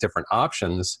all these different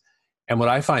options. And what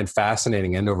I find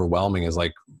fascinating and overwhelming is,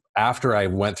 like, after I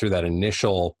went through that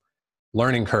initial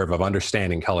learning curve of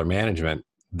understanding color management,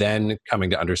 then coming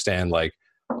to understand, like,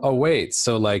 oh wait,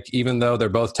 so like even though they're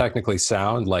both technically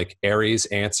sound, like Aries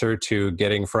answer to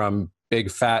getting from big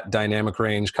fat dynamic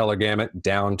range color gamut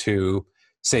down to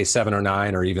say 7 or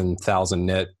 9 or even 1000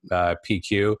 nit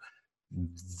PQ,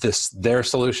 their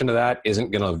solution to that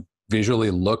isn't going to visually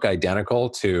look identical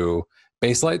to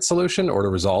Baselight solution or to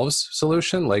Resolve's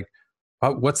solution. Like,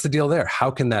 what's the deal there? How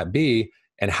can that be?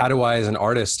 And how do I, as an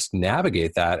artist,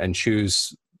 navigate that and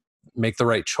make the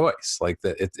right choice? Like,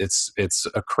 it's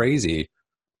a crazy,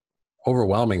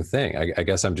 overwhelming thing. I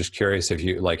guess I'm just curious if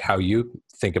you, like, how you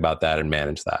think about that and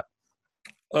manage that.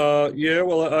 Yeah,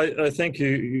 well, I think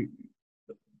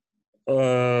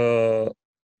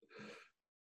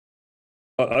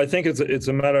I think it's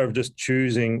a matter of just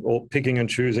choosing, or picking and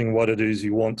choosing what it is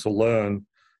you want to learn.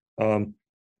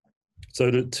 So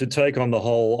to take on the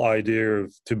whole idea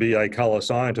of to be a color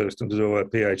scientist and to do a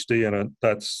PhD in it,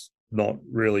 that's not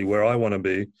really where I want to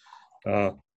be,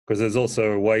 because there's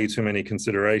also way too many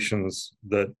considerations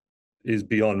that is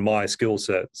beyond my skill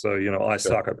set. So, I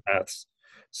suck at maths.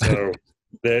 So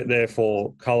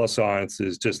therefore, color science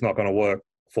is just not going to work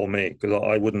for me, because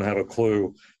I wouldn't have a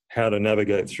clue how to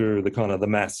navigate through the kind of the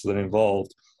maths that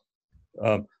involved.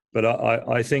 But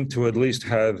I think to at least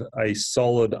have a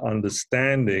solid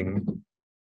understanding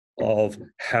of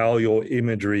how your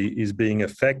imagery is being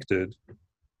affected,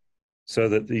 so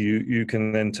that you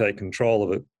can then take control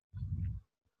of it.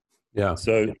 Yeah.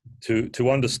 So to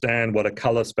understand what a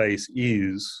color space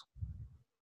is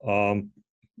can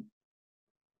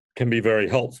be very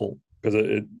helpful, because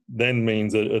it then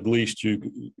means that at least you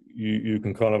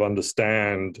can kind of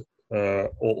understand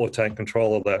or take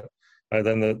control of that. And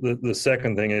then the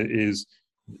second thing is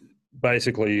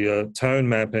basically tone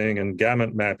mapping and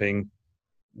gamut mapping.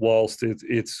 Whilst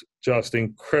it's just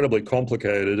incredibly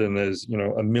complicated and there's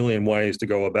a million ways to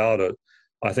go about it,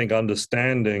 I think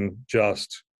understanding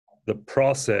just the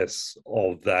process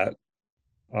of that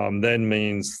then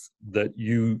means that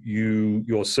you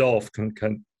yourself can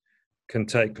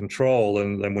take control,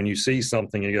 and then when you see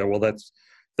something, you go, well,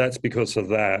 that's because of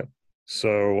that.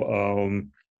 So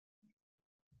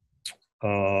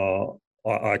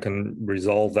I can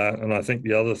resolve that. And I think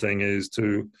the other thing is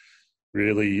to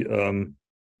really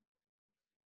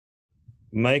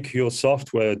make your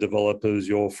software developers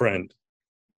your friend.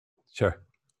 Sure.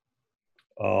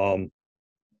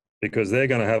 Because they're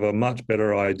going to have a much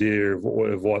better idea of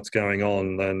what's going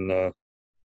on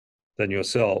than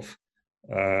yourself.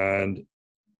 And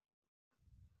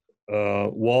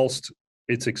whilst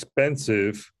it's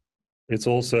expensive, it's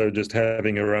also just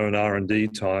having your own R&D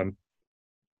time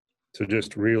to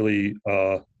just really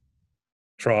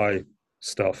try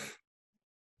stuff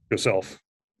yourself.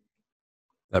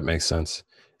 That makes sense.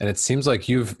 And it seems like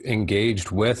you've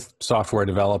engaged with software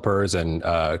developers and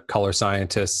color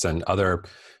scientists and other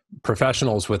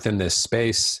professionals within this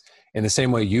space in the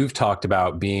same way you've talked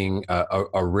about being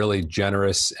a really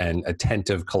generous and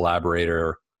attentive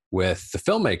collaborator with the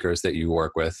filmmakers that you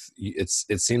work with. It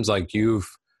seems like you've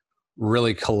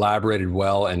really collaborated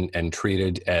well and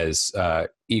treated as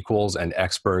equals and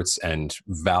experts and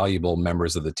valuable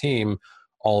members of the team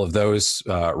all of those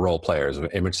role players,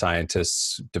 image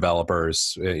scientists,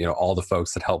 developers, all the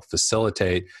folks that help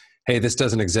facilitate, hey, this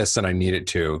doesn't exist and I need it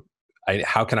to.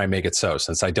 How can I make it so?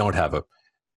 Since I don't have a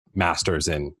master's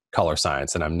in color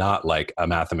science and I'm not like a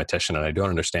mathematician and I don't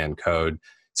understand code,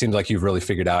 it seems like you've really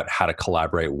figured out how to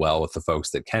collaborate well with the folks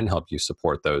that can help you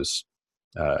support those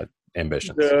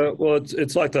ambitions. Yeah, well,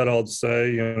 it's like that old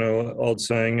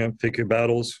saying, pick your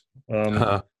battles.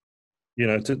 Let's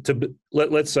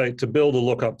say to build a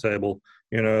lookup table,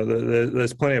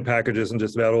 there's plenty of packages and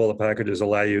just about all the packages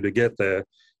allow you to get there.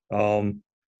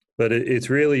 But it's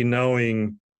really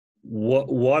knowing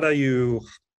what are you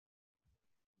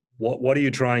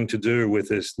trying to do with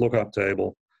this lookup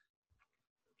table?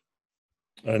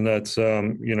 And that's,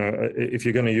 if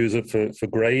you're going to use it for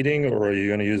grading or are you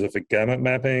going to use it for gamut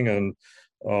mapping? And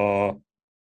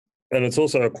it's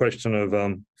also a question of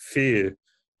fear.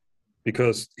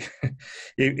 Because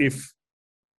if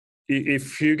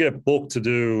you get booked to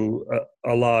do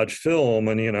a large film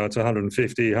and it's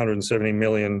 150, 170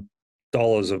 million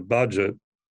dollars of budget,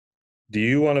 do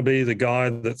you want to be the guy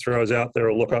that throws out there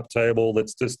a lookup table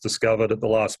that's just discovered at the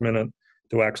last minute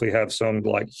to actually have some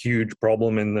like huge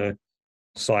problem in the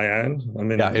cyan? I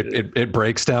mean, yeah, it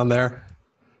breaks down there.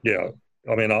 Yeah,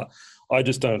 I mean, I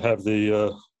just don't have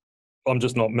I'm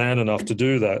just not man enough to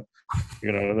do that.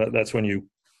 That's when you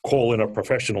call in a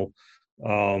professional,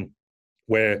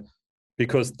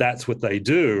 because that's what they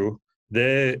do.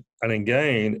 And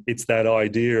again, it's that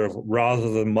idea of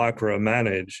rather than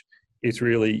micromanage, it's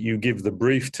really you give the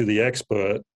brief to the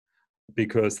expert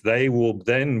because they will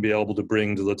then be able to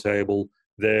bring to the table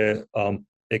their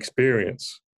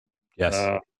experience. Yes.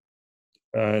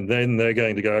 And then they're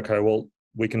going to go, okay, well,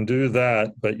 we can do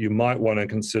that, but you might want to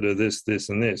consider this, this,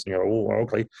 and this. And you go, oh,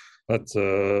 okay, that's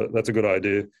a good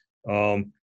idea.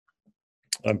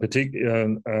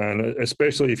 And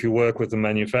especially if you work with the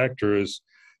manufacturers,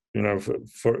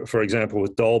 for example,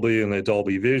 with Dolby and their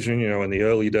Dolby Vision, in the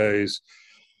early days,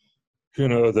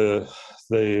 the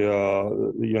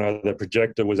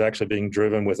projector was actually being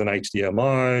driven with an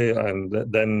HDMI, and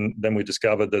then we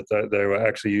discovered that they were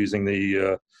actually using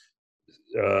the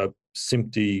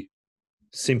SMPTE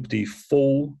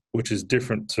full, which is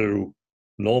different to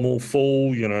normal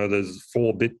full. There's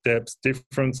 4-bit depth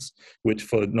difference, which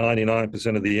for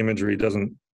 99% of the imagery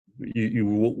you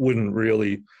wouldn't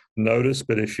really notice.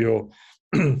 But if you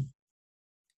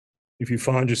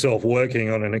find yourself working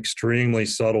on an extremely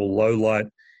subtle low light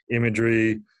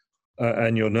imagery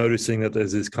and you're noticing that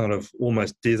there's this kind of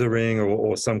almost dithering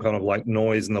or some kind of like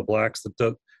noise in the blacks that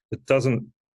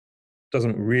doesn't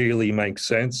really make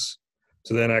sense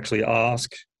to then actually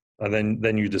ask, and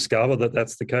then you discover that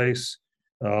that's the case.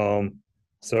 So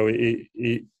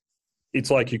it's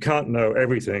like you can't know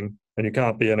everything and you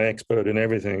can't be an expert in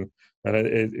everything. And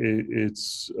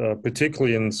it's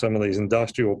particularly in some of these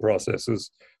industrial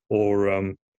processes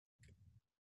or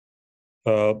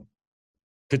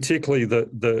particularly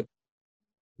the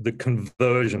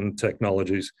conversion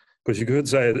technologies. Because you could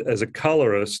say as a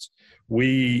colorist,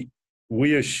 we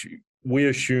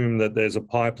assume that there's a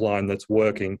pipeline that's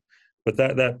working, but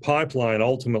that pipeline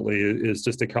ultimately is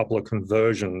just a couple of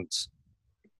conversions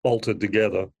bolted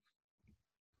together.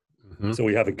 Mm-hmm. So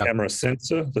we have a camera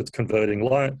sensor that's converting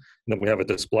light, and then we have a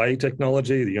display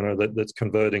technology, that's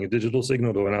converting a digital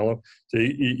signal to an analog. So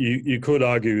you could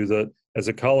argue that as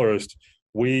a colorist,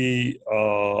 we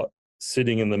are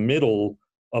sitting in the middle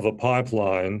of a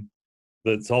pipeline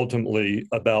that's ultimately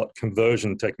about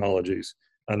conversion technologies,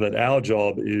 and that our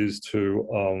job is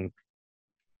to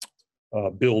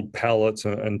build palettes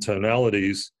and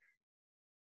tonalities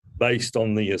based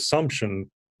on the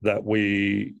assumption that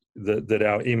that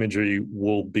our imagery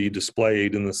will be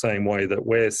displayed in the same way that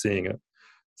we're seeing it.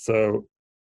 So,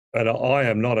 and I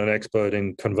am not an expert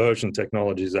in conversion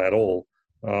technologies at all,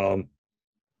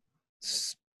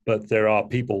 but there are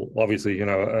people, obviously,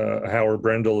 Howard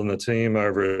Brendel and the team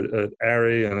over at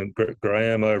ARRI and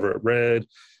Graham over at Red,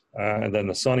 and then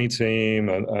the Sony team,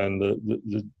 and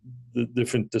the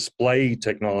different display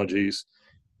technologies.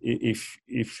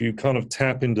 If you kind of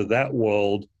tap into that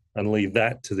world and leave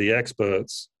that to the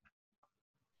experts,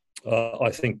 I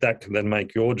think that can then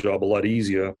make your job a lot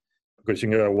easier, because you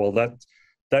can go, well,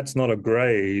 that's not a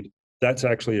grade, that's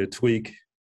actually a tweak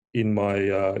in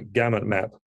my gamut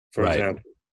map, for Right. example.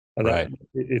 And that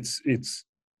Right.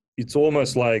 it's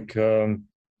almost like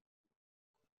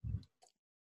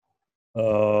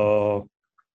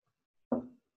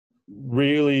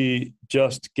really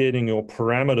just getting your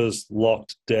parameters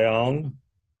locked down,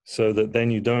 so that then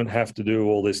you don't have to do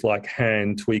all this like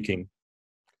hand tweaking.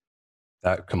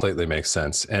 That completely makes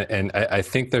sense. And I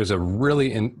think there's a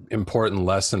really important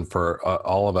lesson for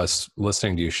all of us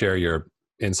listening to you share your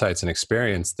insights and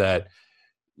experience that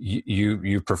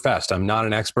you professed. I'm not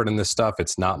an expert in this stuff.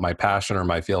 It's not my passion or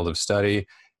my field of study.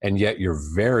 And yet you're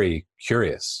very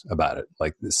curious about it.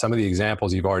 Like some of the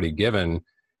examples you've already given,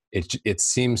 it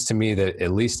seems to me that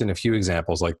at least in a few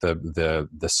examples, like the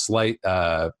slight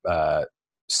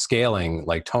scaling,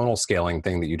 like tonal scaling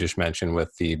thing that you just mentioned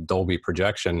with the Dolby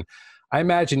projection, I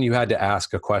imagine you had to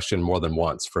ask a question more than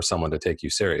once for someone to take you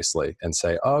seriously and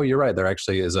say, oh, you're right, there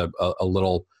actually is a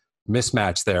little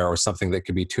mismatch there, or something that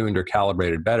could be tuned or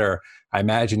calibrated better. I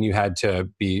imagine you had to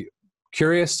be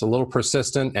curious, a little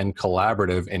persistent, and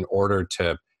collaborative in order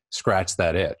to scratch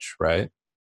that itch, right?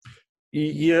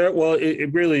 Yeah, well,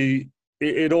 it really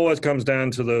it always comes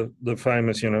down to the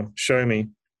famous, show me.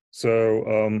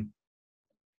 So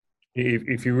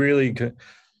if you really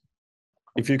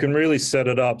if you can really set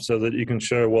it up so that you can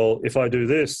show, well, if I do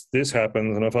this, this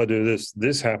happens, and if I do this,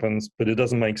 this happens, but it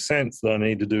doesn't make sense that I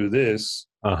need to do this.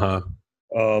 What's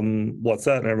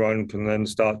that? And everyone can then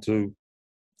start to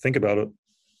think about it.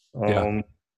 Yeah.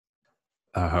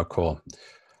 How cool.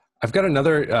 I've got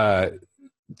another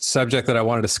subject that I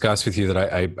want to discuss with you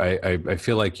that I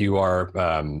feel like you are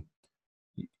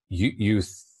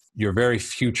you're very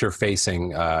future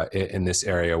facing in this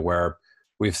area, where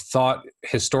we've thought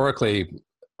historically,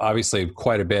 obviously,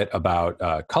 quite a bit about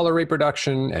color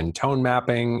reproduction and tone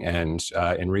mapping, and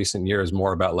in recent years,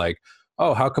 more about like,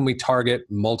 oh, how can we target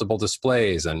multiple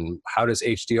displays, and how does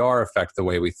HDR affect the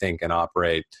way we think and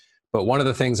operate? But one of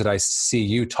the things that I see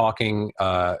you talking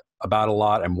about a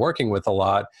lot and working with a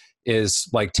lot is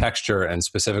like texture, and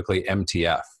specifically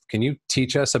MTF. Can you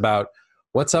teach us about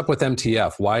what's up with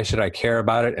MTF? Why should I care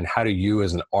about it? And how do you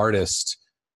as an artist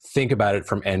think about it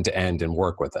from end to end and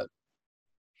work with it?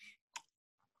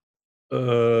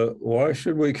 Why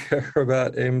should we care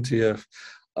about MTF?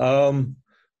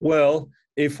 Well,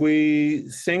 if we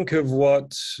think of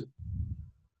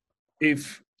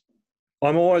if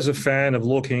I'm always a fan of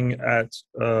looking at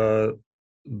the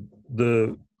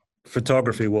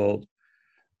photography world,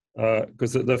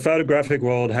 because the photographic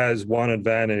world has one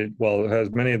advantage. Well, it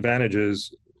has many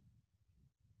advantages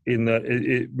in that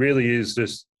it really is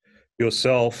just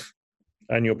yourself,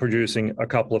 and you're producing a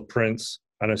couple of prints,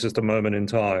 and it's just a moment in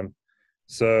time.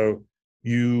 So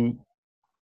you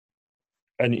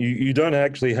don't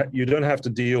actually you don't have to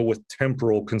deal with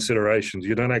temporal considerations.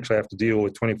 You don't actually have to deal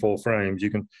with 24 frames. You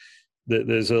can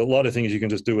there's a lot of things you can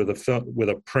just do with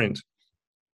a print.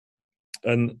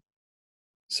 And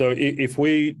so if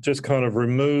we just kind of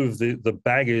remove the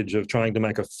baggage of trying to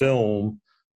make a film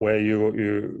where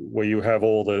you have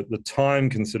all the time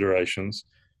considerations,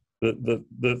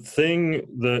 the thing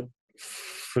that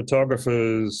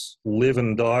photographers live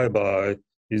and die by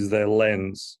is their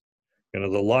lens. The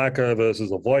Leica versus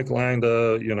the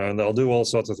Voigtlander, and they'll do all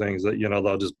sorts of things that,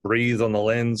 they'll just breathe on the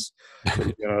lens.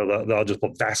 They'll just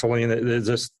put Vaseline. There's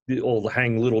just, or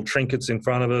hang little trinkets in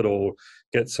front of it, or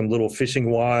get some little fishing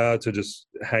wire to just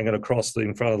hang it across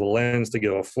in front of the lens to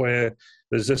get a flare.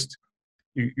 There's just,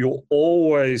 you're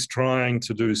always trying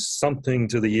to do something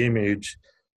to the image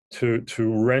to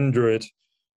render it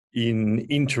in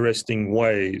interesting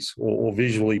ways, or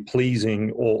visually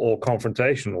pleasing, or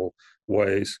confrontational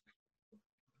ways.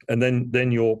 And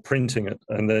then you're printing it,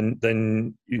 and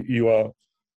then you are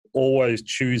always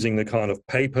choosing the kind of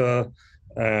paper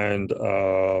and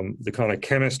the kind of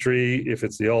chemistry, if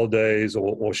it's the old days,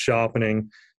 or sharpening.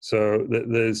 So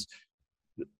there's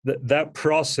that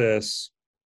process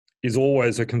is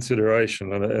always a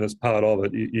consideration, and it's part of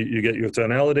it. You get your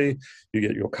tonality, you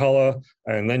get your color,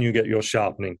 and then you get your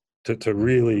sharpening to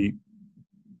really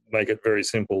make it very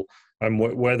simple. And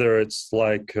whether it's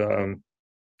like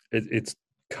it's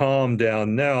calmed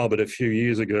down now, but a few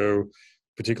years ago,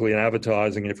 particularly in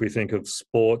advertising, if we think of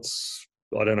sports,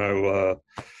 I don't know,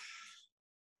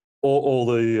 all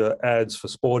the ads for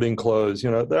sporting clothes,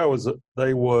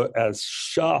 they were as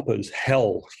sharp as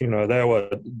hell. They were,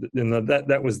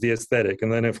 that was the aesthetic.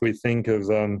 And then if we think of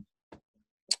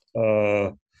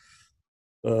uh,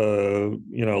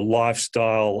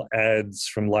 lifestyle ads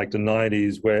from like the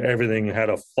 90s where everything had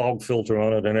a fog filter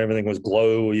on it and everything was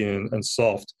glowy and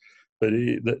soft. But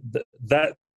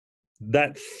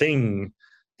that thing,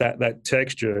 that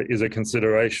texture is a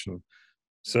consideration.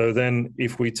 So then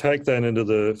if we take that into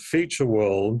the feature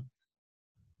world,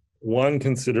 one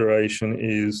consideration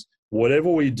is whatever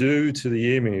we do to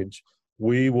the image,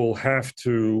 we will have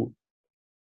to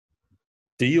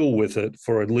deal with it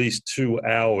for at least 2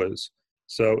 hours.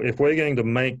 So if we're going to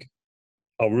make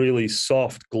a really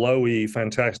soft, glowy,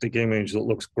 fantastic image that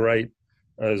looks great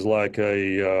as like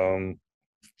a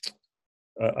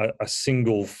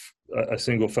single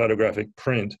photographic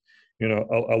print,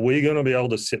 are we going to be able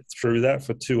to sit through that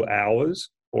for 2 hours,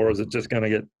 or is it just going to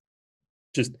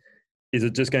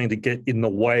get in the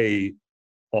way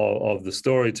of the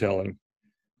storytelling?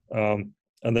 And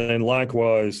then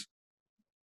likewise,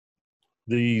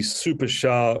 the super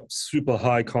sharp, super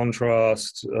high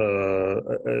contrast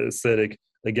aesthetic,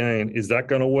 again, is that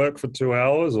going to work for 2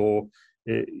 hours, or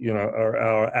are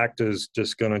our actors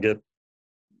just going to get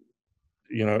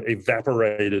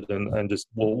evaporated and just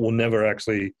we'll never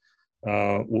actually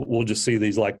we'll just see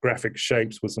these like graphic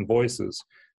shapes with some voices.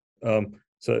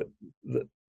 So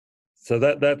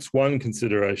that's one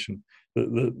consideration.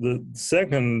 The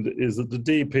second is that the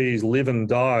DPs live and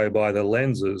die by the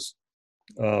lenses.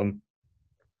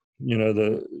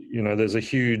 There's a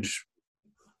huge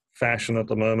fashion at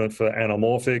the moment for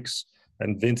anamorphics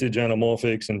and vintage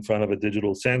anamorphics in front of a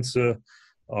digital sensor.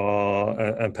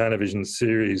 And Panavision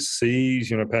Series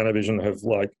Cs, Panavision have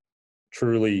like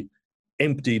truly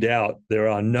emptied out. There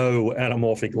are no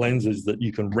anamorphic lenses that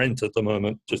you can rent at the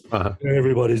moment. Just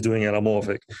everybody's doing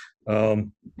anamorphic.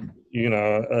 And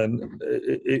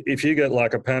if you get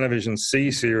like a Panavision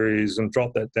C series and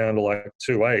drop that down to like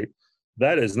 2.8,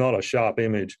 that is not a sharp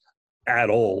image at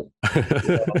all.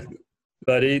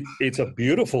 But it's a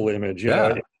beautiful image.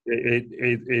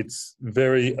 It's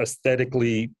very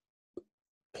aesthetically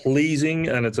pleasing,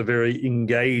 and it's a very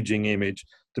engaging image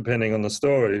depending on the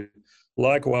story.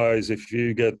 Likewise, if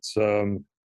you get the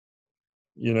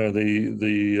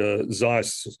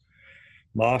Zeiss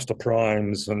master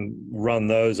primes and run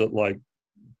those at like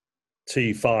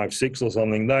T5, 6 or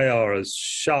something, they are as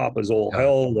sharp as all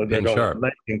hell. They've got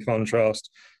amazing contrast,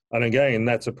 and again,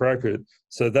 that's appropriate.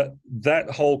 So that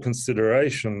whole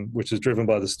consideration, which is driven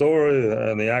by the story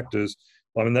and the actors,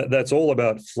 I mean, that's all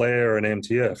about flair and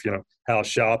MTF. How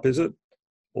sharp is it,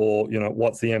 or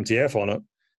what's the MTF on it?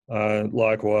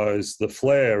 Likewise, the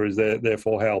flair is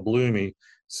therefore how bloomy.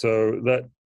 So that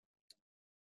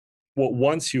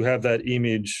once you have that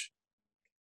image,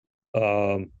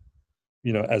 as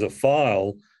a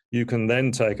file, you can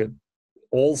then take it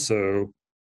also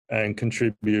and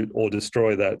contribute or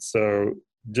destroy that. So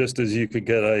just as you could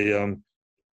get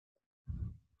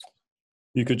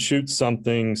you could shoot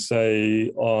something, say,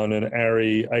 on an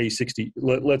ARRI A60,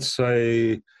 let's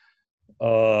say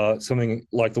something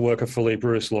like the work of Philippe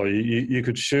Rousselot. You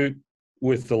could shoot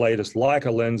with the latest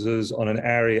Leica lenses on an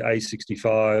ARRI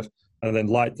A65 and then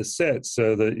light the set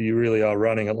so that you really are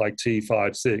running at like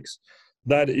T5, 6.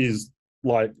 That is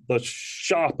like the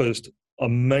sharpest,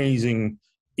 amazing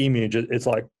image. It's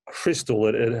like crystal.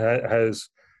 It has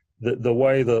the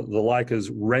way the Leicas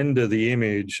render the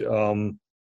image.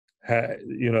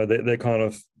 They're kind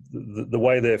of the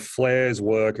way their flares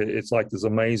work. It's like this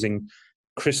amazing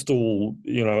crystal.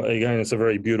 Again, it's a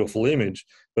very beautiful image.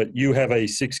 But you have a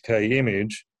 6K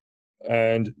image,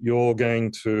 and you're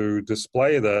going to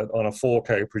display that on a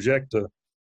 4K projector.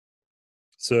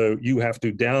 So you have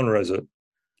to down-res it.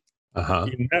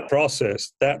 In that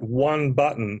process, that one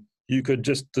button, you could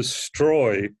just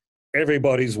destroy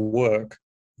everybody's work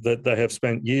that they have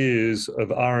spent years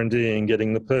of R&D in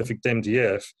getting the perfect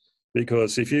MTF.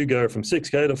 Because if you go from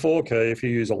 6K to 4K, if you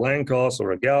use a Lancos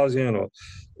or a Gaussian or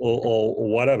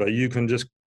whatever, you can just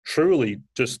truly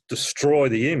just destroy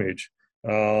the image.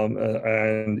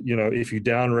 And if you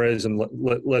down-res, and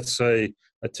let's say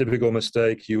a typical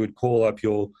mistake, you would call up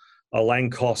a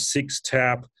Lancos 6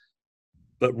 tap,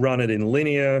 but run it in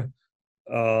linear.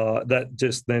 That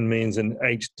just then means in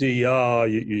HDR,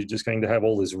 you're just going to have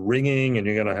all this ringing and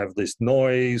you're going to have this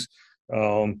noise.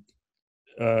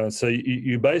 So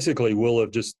you basically will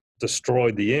have just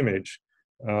destroyed the image.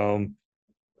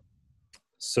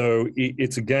 So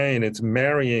it's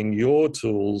marrying your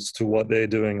tools to what they're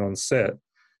doing on set.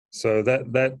 So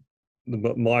that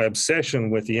my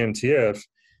obsession with the MTF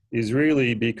is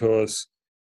really because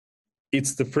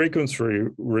it's the frequency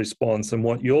response, and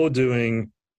what you're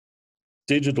doing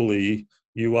digitally,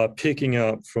 you are picking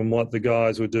up from what the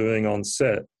guys were doing on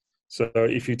set. So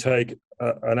if you take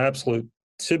an absolute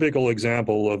typical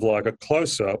example of like a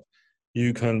close-up,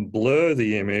 you can blur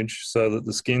the image so that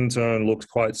the skin tone looks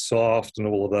quite soft and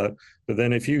all of that. But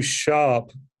then if you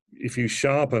sharpen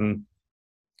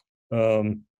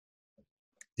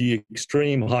the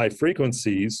extreme high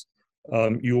frequencies,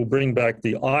 you will bring back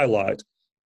the eye light.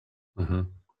 Mm-hmm.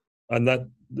 And that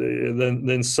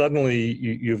then suddenly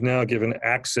you've now given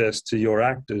access to your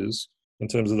actors in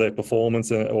terms of their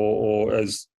performance, or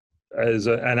as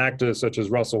an actor such as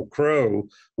Russell Crowe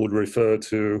would refer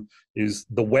to, is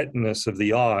the wetness of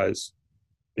the eyes,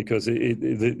 because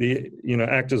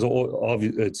actors are,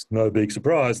 it's no big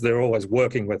surprise, they're always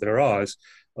working with their eyes.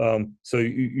 So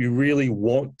you really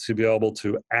want to be able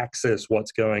to access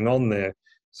what's going on there.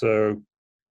 So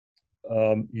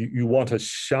you want a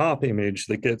sharp image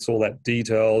that gets all that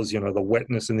details, the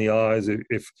wetness in the eyes,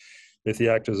 if the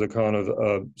actors are kind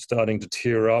of starting to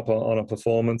tear up on a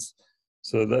performance.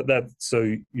 So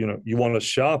you want a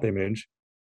sharp image,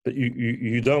 but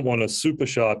you don't want a super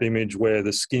sharp image where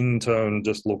the skin tone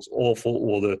just looks awful,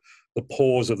 or the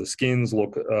pores of the skins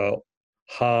look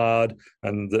hard,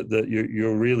 and that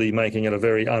you're really making it a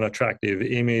very unattractive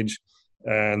image,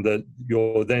 and that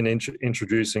you're then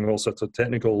introducing all sorts of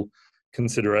technical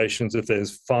considerations. If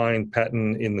there's fine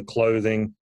pattern in the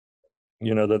clothing,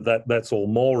 that's all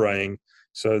moiraying.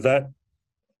 So that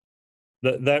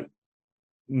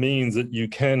means that you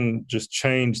can just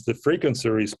change the frequency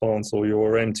response, or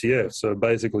your MTF. So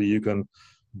basically you can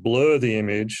blur the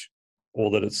image,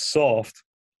 or that it's soft,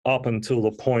 up until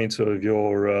the point of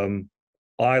your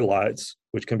highlights,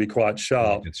 which can be quite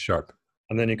sharp. It's sharp.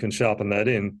 And then you can sharpen that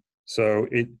in. So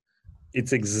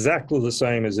it's exactly the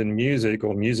same as in music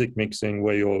or music mixing,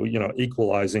 where you're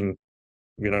equalizing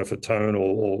for tone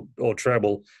or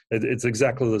treble. It's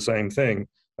exactly the same thing.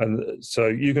 And so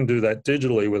you can do that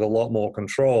digitally with a lot more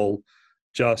control,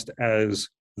 just as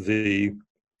the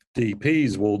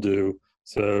DPs will do.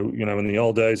 So in the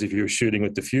old days, if you were shooting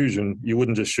with diffusion, you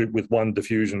wouldn't just shoot with one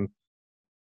diffusion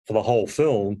for the whole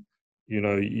film.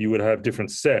 You would have different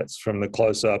sets, from the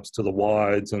close-ups to the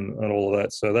wides and all of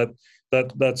that. So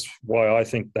that's why I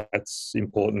think that's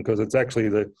important, because it's actually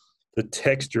the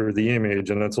texture of the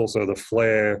image, and it's also the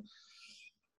flare,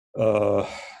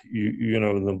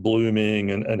 the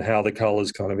blooming, and how the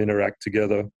colors kind of interact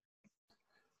together.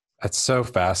 That's so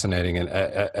fascinating, and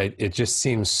it just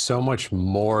seems so much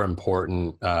more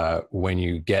important when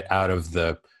you get out of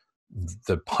the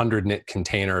 100-nit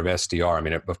container of SDR. I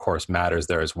mean, it of course matters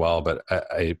there as well, but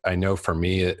I know for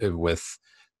me, with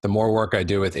the more work I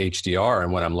do with HDR,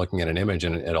 and when I'm looking at an image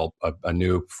and a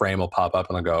new frame will pop up,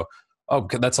 and I'll go, oh,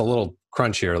 that's a little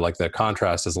crunchier, like the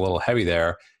contrast is a little heavy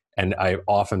there. And I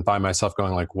often find myself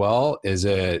going like, well, is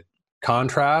it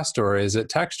contrast, or is it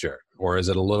texture, or is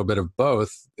it a little bit of both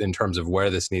in terms of where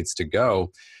this needs to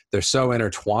go? They're so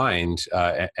intertwined,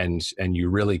 and you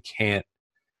really can't,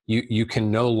 you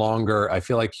can no longer, I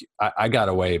feel like I got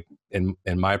away in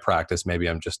my practice. Maybe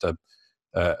I'm just a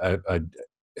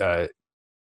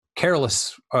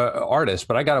careless artist,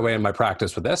 but I got away in my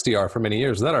practice with SDR for many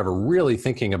years without ever really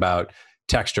thinking about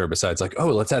texture, besides like, oh,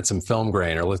 let's add some film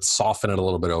grain, or let's soften it a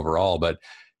little bit overall. But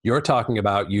you're talking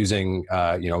about using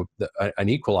an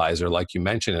equalizer, like you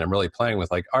mentioned, and I'm really playing with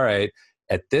like, all right,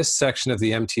 at this section of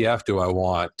the MTF, do I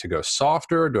want to go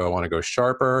softer? Do I want to go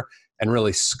sharper? And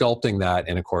really sculpting that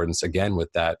in accordance, again,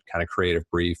 with that kind of creative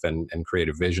brief and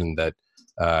creative vision that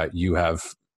you have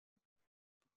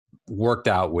worked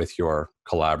out with your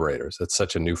collaborators. It's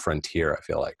such a new frontier, I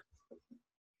feel like.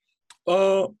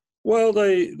 Well,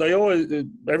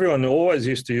 everyone always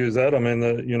used to use that. I mean,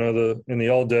 in the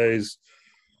old days,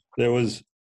 there was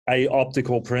a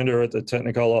optical printer at the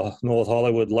Technicolor North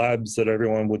Hollywood labs that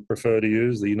everyone would prefer to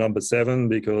use, the number 7,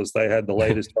 because they had the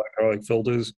latest dichroic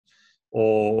filters.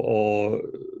 Or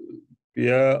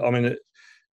yeah, I mean,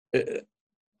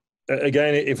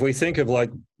 again, if we think of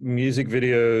like music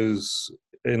videos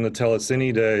in the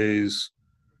telecine days,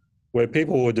 where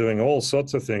people were doing all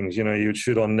sorts of things, you'd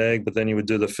shoot on neg, but then you would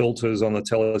do the filters on the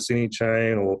telecine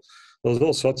chain, or there was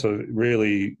all sorts of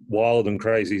really wild and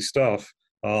crazy stuff.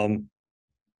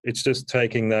 It's just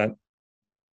taking that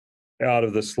out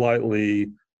of the slightly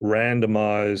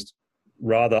randomized,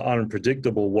 rather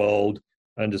unpredictable world,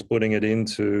 and just putting it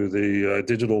into the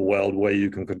digital world, where you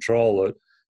can control it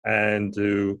and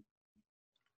to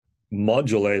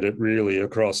modulate it really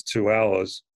across 2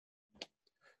 hours.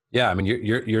 Yeah, I mean,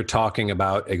 you're talking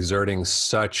about exerting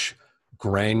such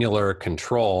granular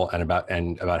control and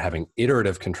about having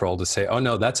iterative control to say, oh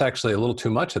no, that's actually a little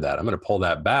too much of that. I'm going to pull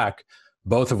that back.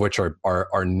 Both of which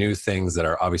are new things that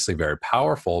are obviously very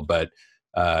powerful, but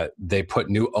they put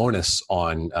new onus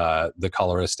on the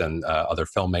colorist and other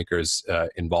filmmakers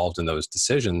involved in those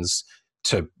decisions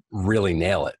to really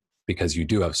nail it, because you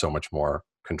do have so much more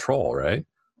control, right?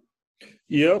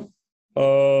 Yep.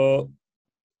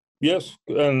 Yes,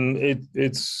 and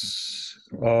it's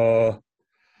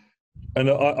and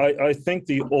I think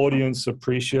the audience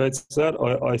appreciates that.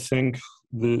 I think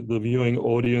the viewing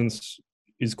audience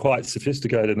is quite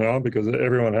sophisticated now, because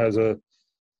everyone has a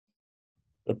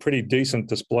pretty decent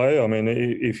display. I mean,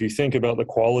 if you think about the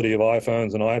quality of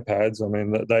iPhones and iPads, I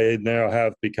mean, they now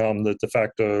have become the de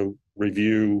facto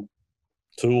review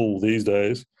tool these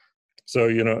days.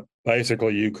 So,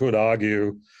 basically you could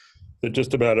argue that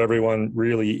just about everyone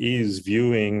really is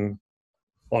viewing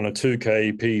on a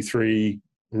 2K P3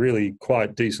 really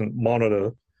quite decent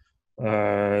monitor.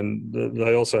 And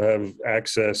they also have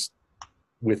access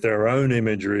with their own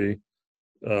imagery,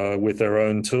 with their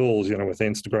own tools, with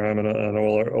Instagram and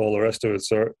all the rest of it.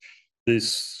 So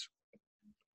this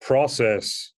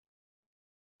process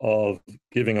of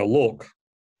giving a look,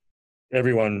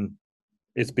 everyone,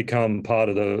 it's become part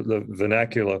of the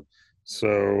vernacular.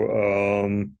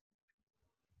 So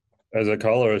as a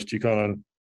colorist, you kind of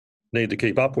need to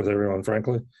keep up with everyone,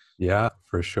 frankly. Yeah,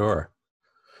 for sure.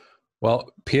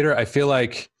 Well, Peter, I feel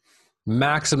like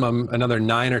maximum another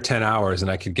 9 or 10 hours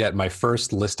and I could get my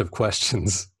first list of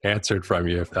questions answered from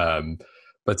you.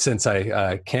 But since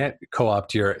I can't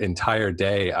co-opt your entire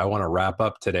day, I want to wrap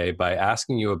up today by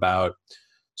asking you about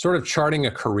sort of charting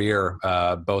a career,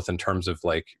 both in terms of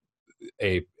like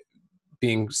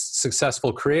being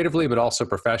successful creatively, but also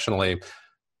professionally.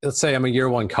 Let's say I'm a year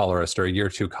one colorist or a year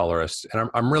two colorist, and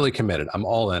I'm really committed. I'm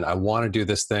all in. I want to do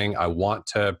this thing. I want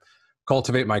to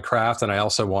cultivate my craft, and I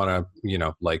also want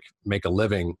to, like make a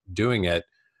living doing it.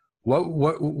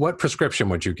 What prescription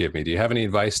would you give me? Do you have any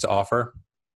advice to offer?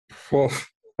 Well,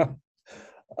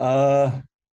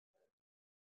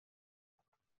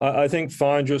 I think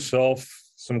find yourself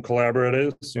some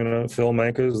collaborators,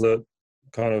 filmmakers that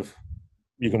kind of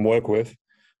you can work with.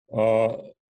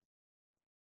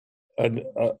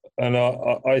 And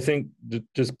I think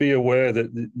just be aware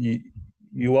that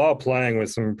you are playing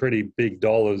with some pretty big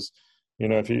dollars.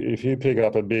 If you pick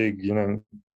up a big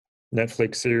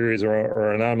Netflix series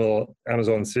or an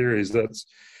Amazon series, that's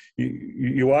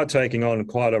you are taking on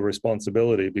quite a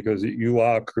responsibility, because you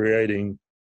are creating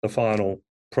the final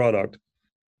product.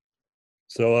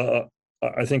 So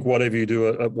I think whatever you do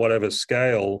at whatever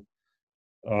scale,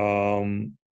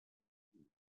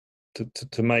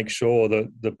 to make sure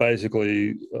that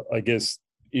basically, I guess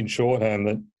in shorthand,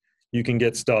 that you can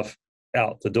get stuff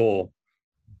out the door,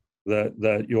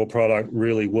 that your product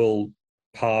really will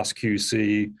pass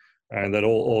QC, and that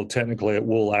all technically it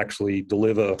will actually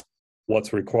deliver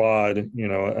what's required,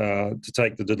 to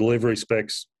take the delivery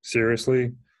specs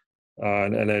seriously.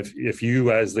 And if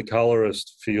you as the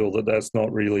colorist feel that that's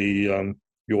not really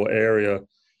your area,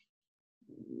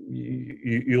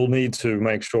 you'll need to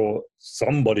make sure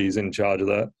somebody's in charge of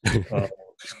that,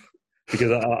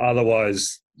 because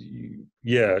otherwise,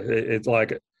 it's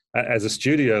like as a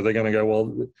studio, they're going to go,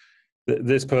 well,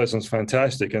 this person's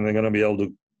fantastic, and they're going to be able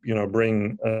to,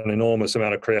 bring an enormous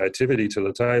amount of creativity to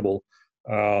the table.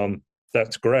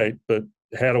 That's great, but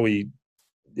how do we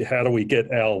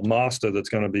get our master that's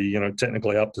going to be,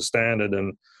 technically up to standard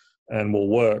and will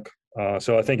work?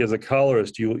 So I think as a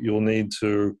colorist, you'll need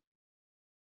to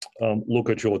look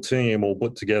at your team or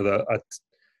put together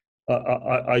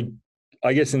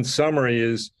I guess in summary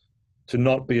is to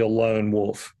not be a lone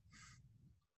wolf.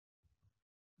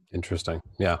 Interesting.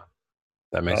 Yeah,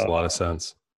 that makes a lot of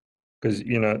sense. Because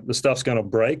the stuff's going to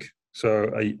break.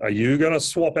 So are you going to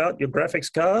swap out your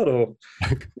graphics card, or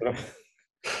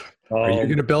are you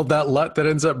going to build that LUT that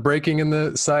ends up breaking in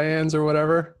the cyans or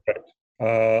whatever?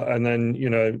 And then you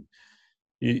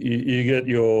get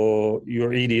your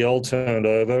EDL turned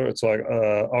over. It's like,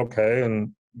 okay,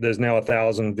 and there's now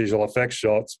 1,000 visual effects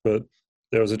shots, but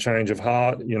there was a change of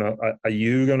heart. Are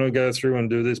you going to go through and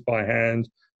do this by hand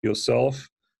yourself?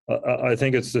 I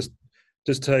think it's just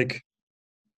take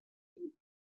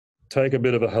a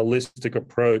bit of a holistic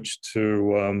approach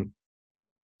to,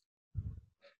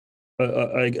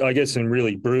 I guess in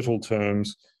really brutal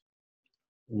terms,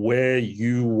 where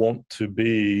you want to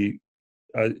be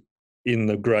in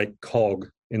the great cog,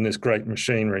 in this great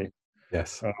machinery.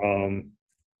 Yes.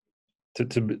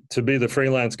 To be the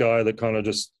freelance guy that kind of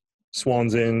just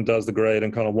swans in, does the grade,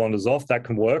 and kind of wanders off, that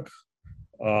can work.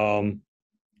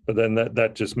 but then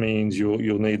that just means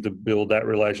you'll need to build that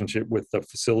relationship with the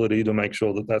facility to make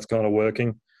sure that that's kind of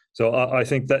working. So I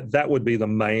think that would be the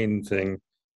main thing,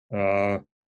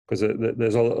 because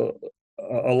there's a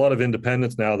lot of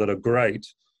independents now that are great,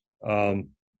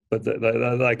 but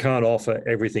they can't offer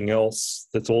everything else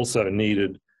that's also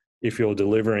needed if you're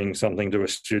delivering something to a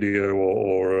studio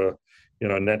or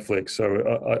Netflix.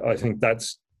 So I think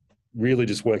that's really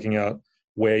just working out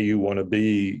where you want to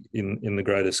be in the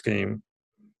greater scheme.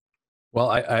 Well,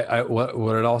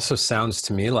 what it also sounds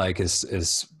to me like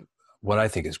is what I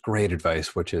think is great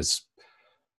advice, which is,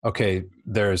 okay,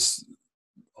 there's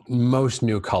most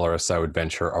new colorists, I would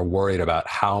venture, are worried about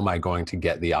how am I going to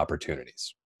get the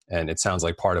opportunities. And it sounds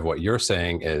like part of what you're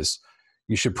saying is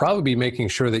you should probably be making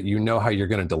sure that you know how you're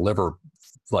going to deliver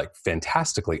like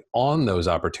fantastically on those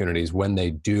opportunities when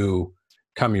they do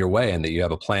come your way, and that you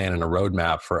have a plan and a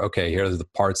roadmap for, okay, here are the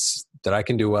parts that I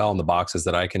can do well and the boxes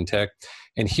that I can tick.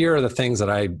 And here are the things that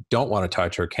I don't want to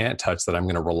touch or can't touch that I'm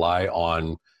going to rely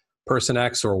on person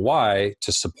X or Y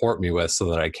to support me with, so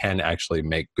that I can actually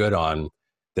make good on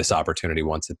this opportunity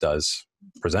once it does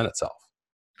present itself.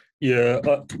 Yeah,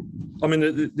 I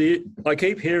mean, I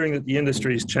keep hearing that the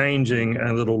industry is changing,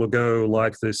 and it'll go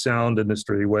like the sound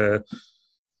industry, where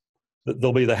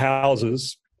there'll be the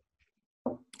houses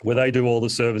where they do all the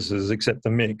services except the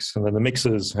mix, and then the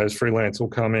mixers, as freelance, will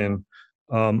come in.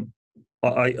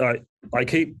 I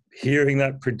keep hearing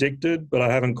that predicted, but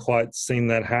I haven't quite seen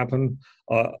that happen.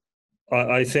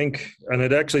 I think, and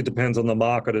it actually depends on the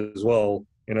market as well.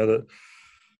 That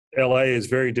LA is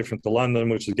very different to London,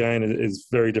 which again is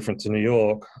very different to New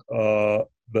York.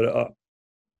 But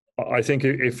I think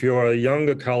if you're a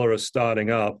younger colorist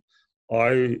starting up,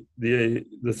 the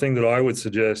thing that I would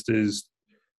suggest is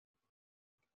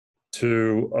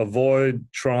to avoid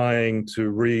trying to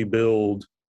rebuild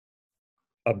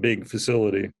a big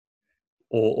facility,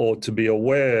 or to be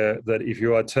aware that if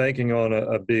you are taking on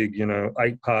a big,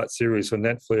 8-part series for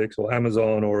Netflix or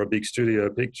Amazon or a big studio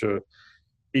picture,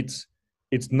 it's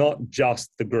not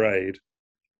just the grade.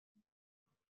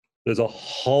 There's a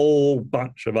whole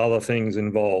bunch of other things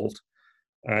involved.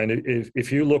 And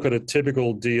if you look at a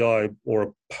typical DI or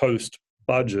a post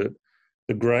budget,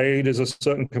 the grade is a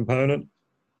certain component.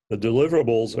 The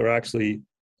deliverables are actually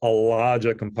a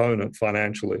larger component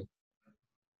financially.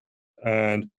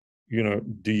 And,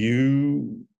 do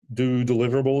you do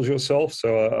deliverables yourself?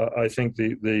 So I think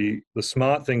the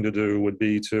smart thing to do would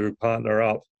be to partner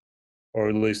up, or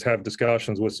at least have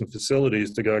discussions with some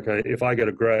facilities to go, okay, if I get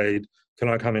a grade, can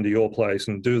I come into your place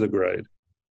and do the grade?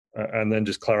 And then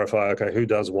just clarify, okay, who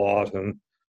does what and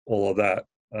all of that.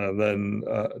 And then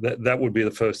that would be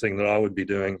the first thing that I would be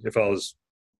doing if I was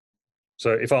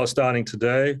starting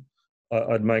today.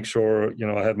 I'd make sure,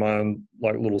 I had my own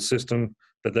like little system,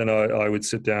 but then I would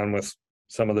sit down with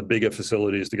some of the bigger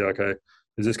facilities to go, okay,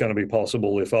 is this going to be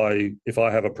possible? If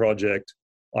I have a project,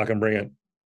 I can bring it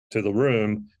to the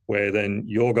room where then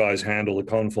your guys handle the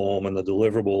conform and the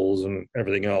deliverables and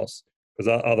everything else.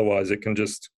 Because otherwise it can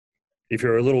just, if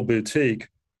you're a little boutique,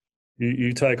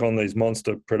 you take on these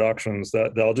monster productions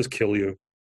that they'll just kill you.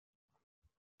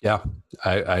 Yeah,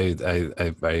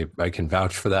 I can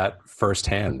vouch for that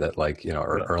firsthand. That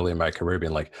early in my career,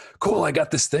 being like, cool, I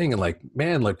got this thing, and like,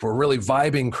 man, like we're really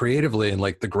vibing creatively, and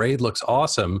like the grade looks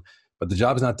awesome, but the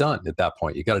job's not done at that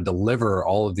point. You got to deliver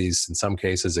all of these, in some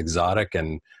cases, exotic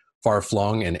and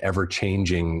far-flung and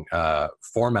ever-changing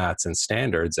formats and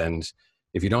standards. And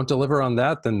if you don't deliver on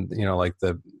that, then like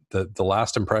the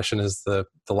last impression is the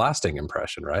lasting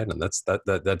impression, right? And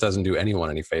that doesn't do anyone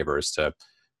any favors to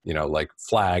like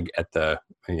flag at the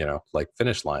like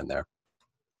finish line there.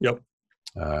 Yep.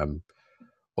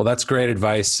 Well, that's great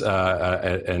advice,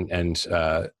 and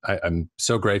I'm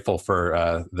so grateful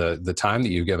for the time that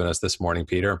you've given us this morning,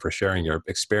 Peter, and for sharing your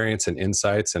experience and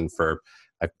insights, and for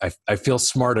I feel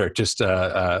smarter just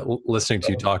listening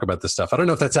to you talk about this stuff. I don't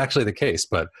know if that's actually the case,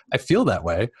 but I feel that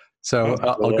way. So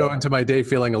I'll go into my day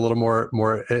feeling a little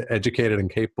more educated and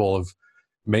capable of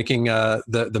making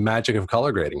the magic of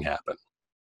color grading happen.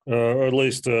 Or at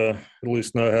least know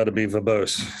how to be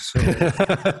verbose.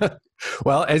 So.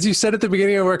 Well, as you said at the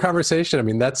beginning of our conversation, I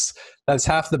mean, that's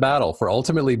half the battle. For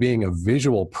ultimately being a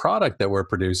visual product that we're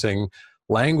producing,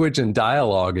 language and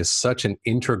dialogue is such an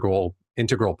integral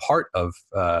part of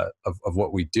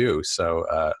what we do.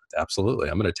 So absolutely,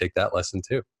 I'm going to take that lesson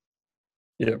too.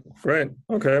 Yeah, great.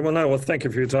 Okay, well, thank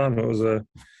you for your time. It was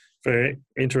very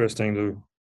interesting to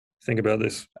think about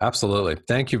this. Absolutely.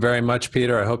 Thank you very much,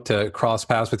 Peter. I hope to cross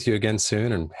paths with you again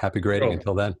soon, and happy grading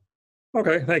until then.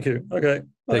 Okay, thank you. Okay.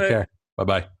 Take care.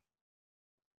 Bye-bye.